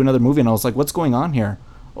going to another movie, and I was like, what's going on here?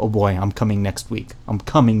 Oh boy, I'm coming next week.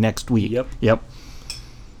 Yep.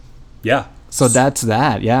 Yeah. So that's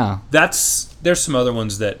that. Yeah. There's some other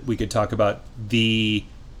ones that we could talk about. The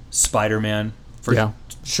Spider-Man.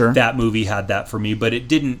 Sure. That movie had that for me, but it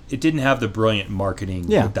didn't have the brilliant marketing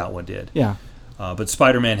that that one did. Yeah. But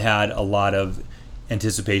Spider-Man had a lot of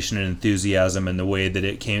anticipation and enthusiasm, and the way that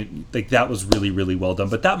it came, like, that was really, really well done.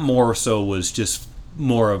 But that more so was just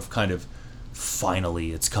more of kind of,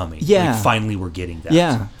 finally it's coming. Yeah. Like, finally we're getting that.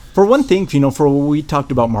 Yeah. For one thing, for what we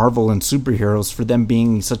talked about Marvel and superheroes, for them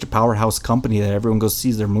being such a powerhouse company that everyone goes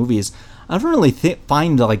sees their movies, I don't really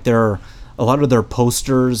find like a lot of their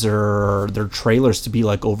posters or their trailers to be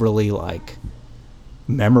like overly like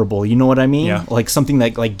memorable. You know what I mean? Yeah. Like something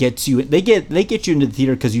that like gets you. They get you into the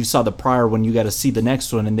theater because you saw the prior one. You got to see the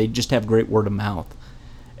next one, and they just have great word of mouth.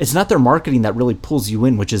 It's not their marketing that really pulls you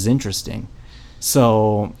in, which is interesting.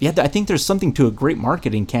 So, yeah, I think there's something to a great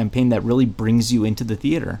marketing campaign that really brings you into the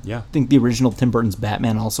theater. Yeah. I think the original Tim Burton's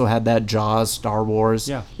Batman also had that. Jaws, Star Wars.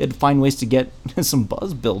 Yeah. You had to find ways to get some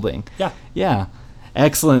buzz building. Yeah. Yeah.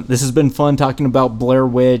 Excellent. This has been fun talking about Blair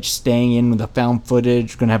Witch, staying in with the found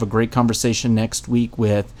footage. We're going to have a great conversation next week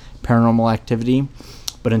with Paranormal Activity.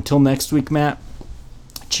 But until next week, Matt,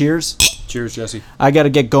 cheers. Cheers, Jesse. I got to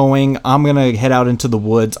get going. I'm going to head out into the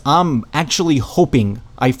woods. I'm actually hoping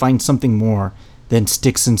I find something more than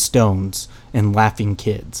sticks and stones and laughing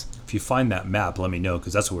kids. If you find that map, let me know,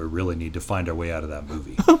 because that's what we really need to find our way out of that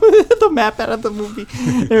movie. The map out of the movie.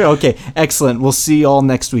 Okay, excellent. We'll see you all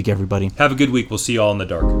next week, everybody. Have a good week. We'll see you all in the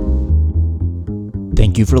dark.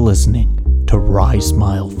 Thank you for listening to Rye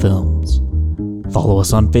Smile Films. Follow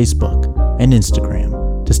us on Facebook and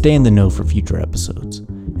Instagram to stay in the know for future episodes.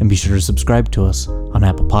 And be sure to subscribe to us on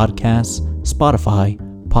Apple Podcasts, Spotify,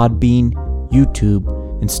 Podbean, YouTube,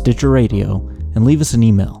 and Stitcher Radio, and leave us an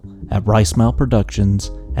email at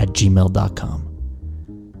rysmileproductions@gmail.com.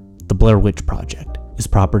 The Blair Witch Project is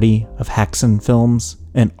property of Haxon Films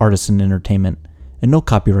and Artisan Entertainment, and no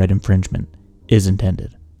copyright infringement is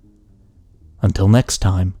intended. Until next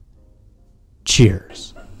time,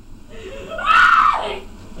 cheers.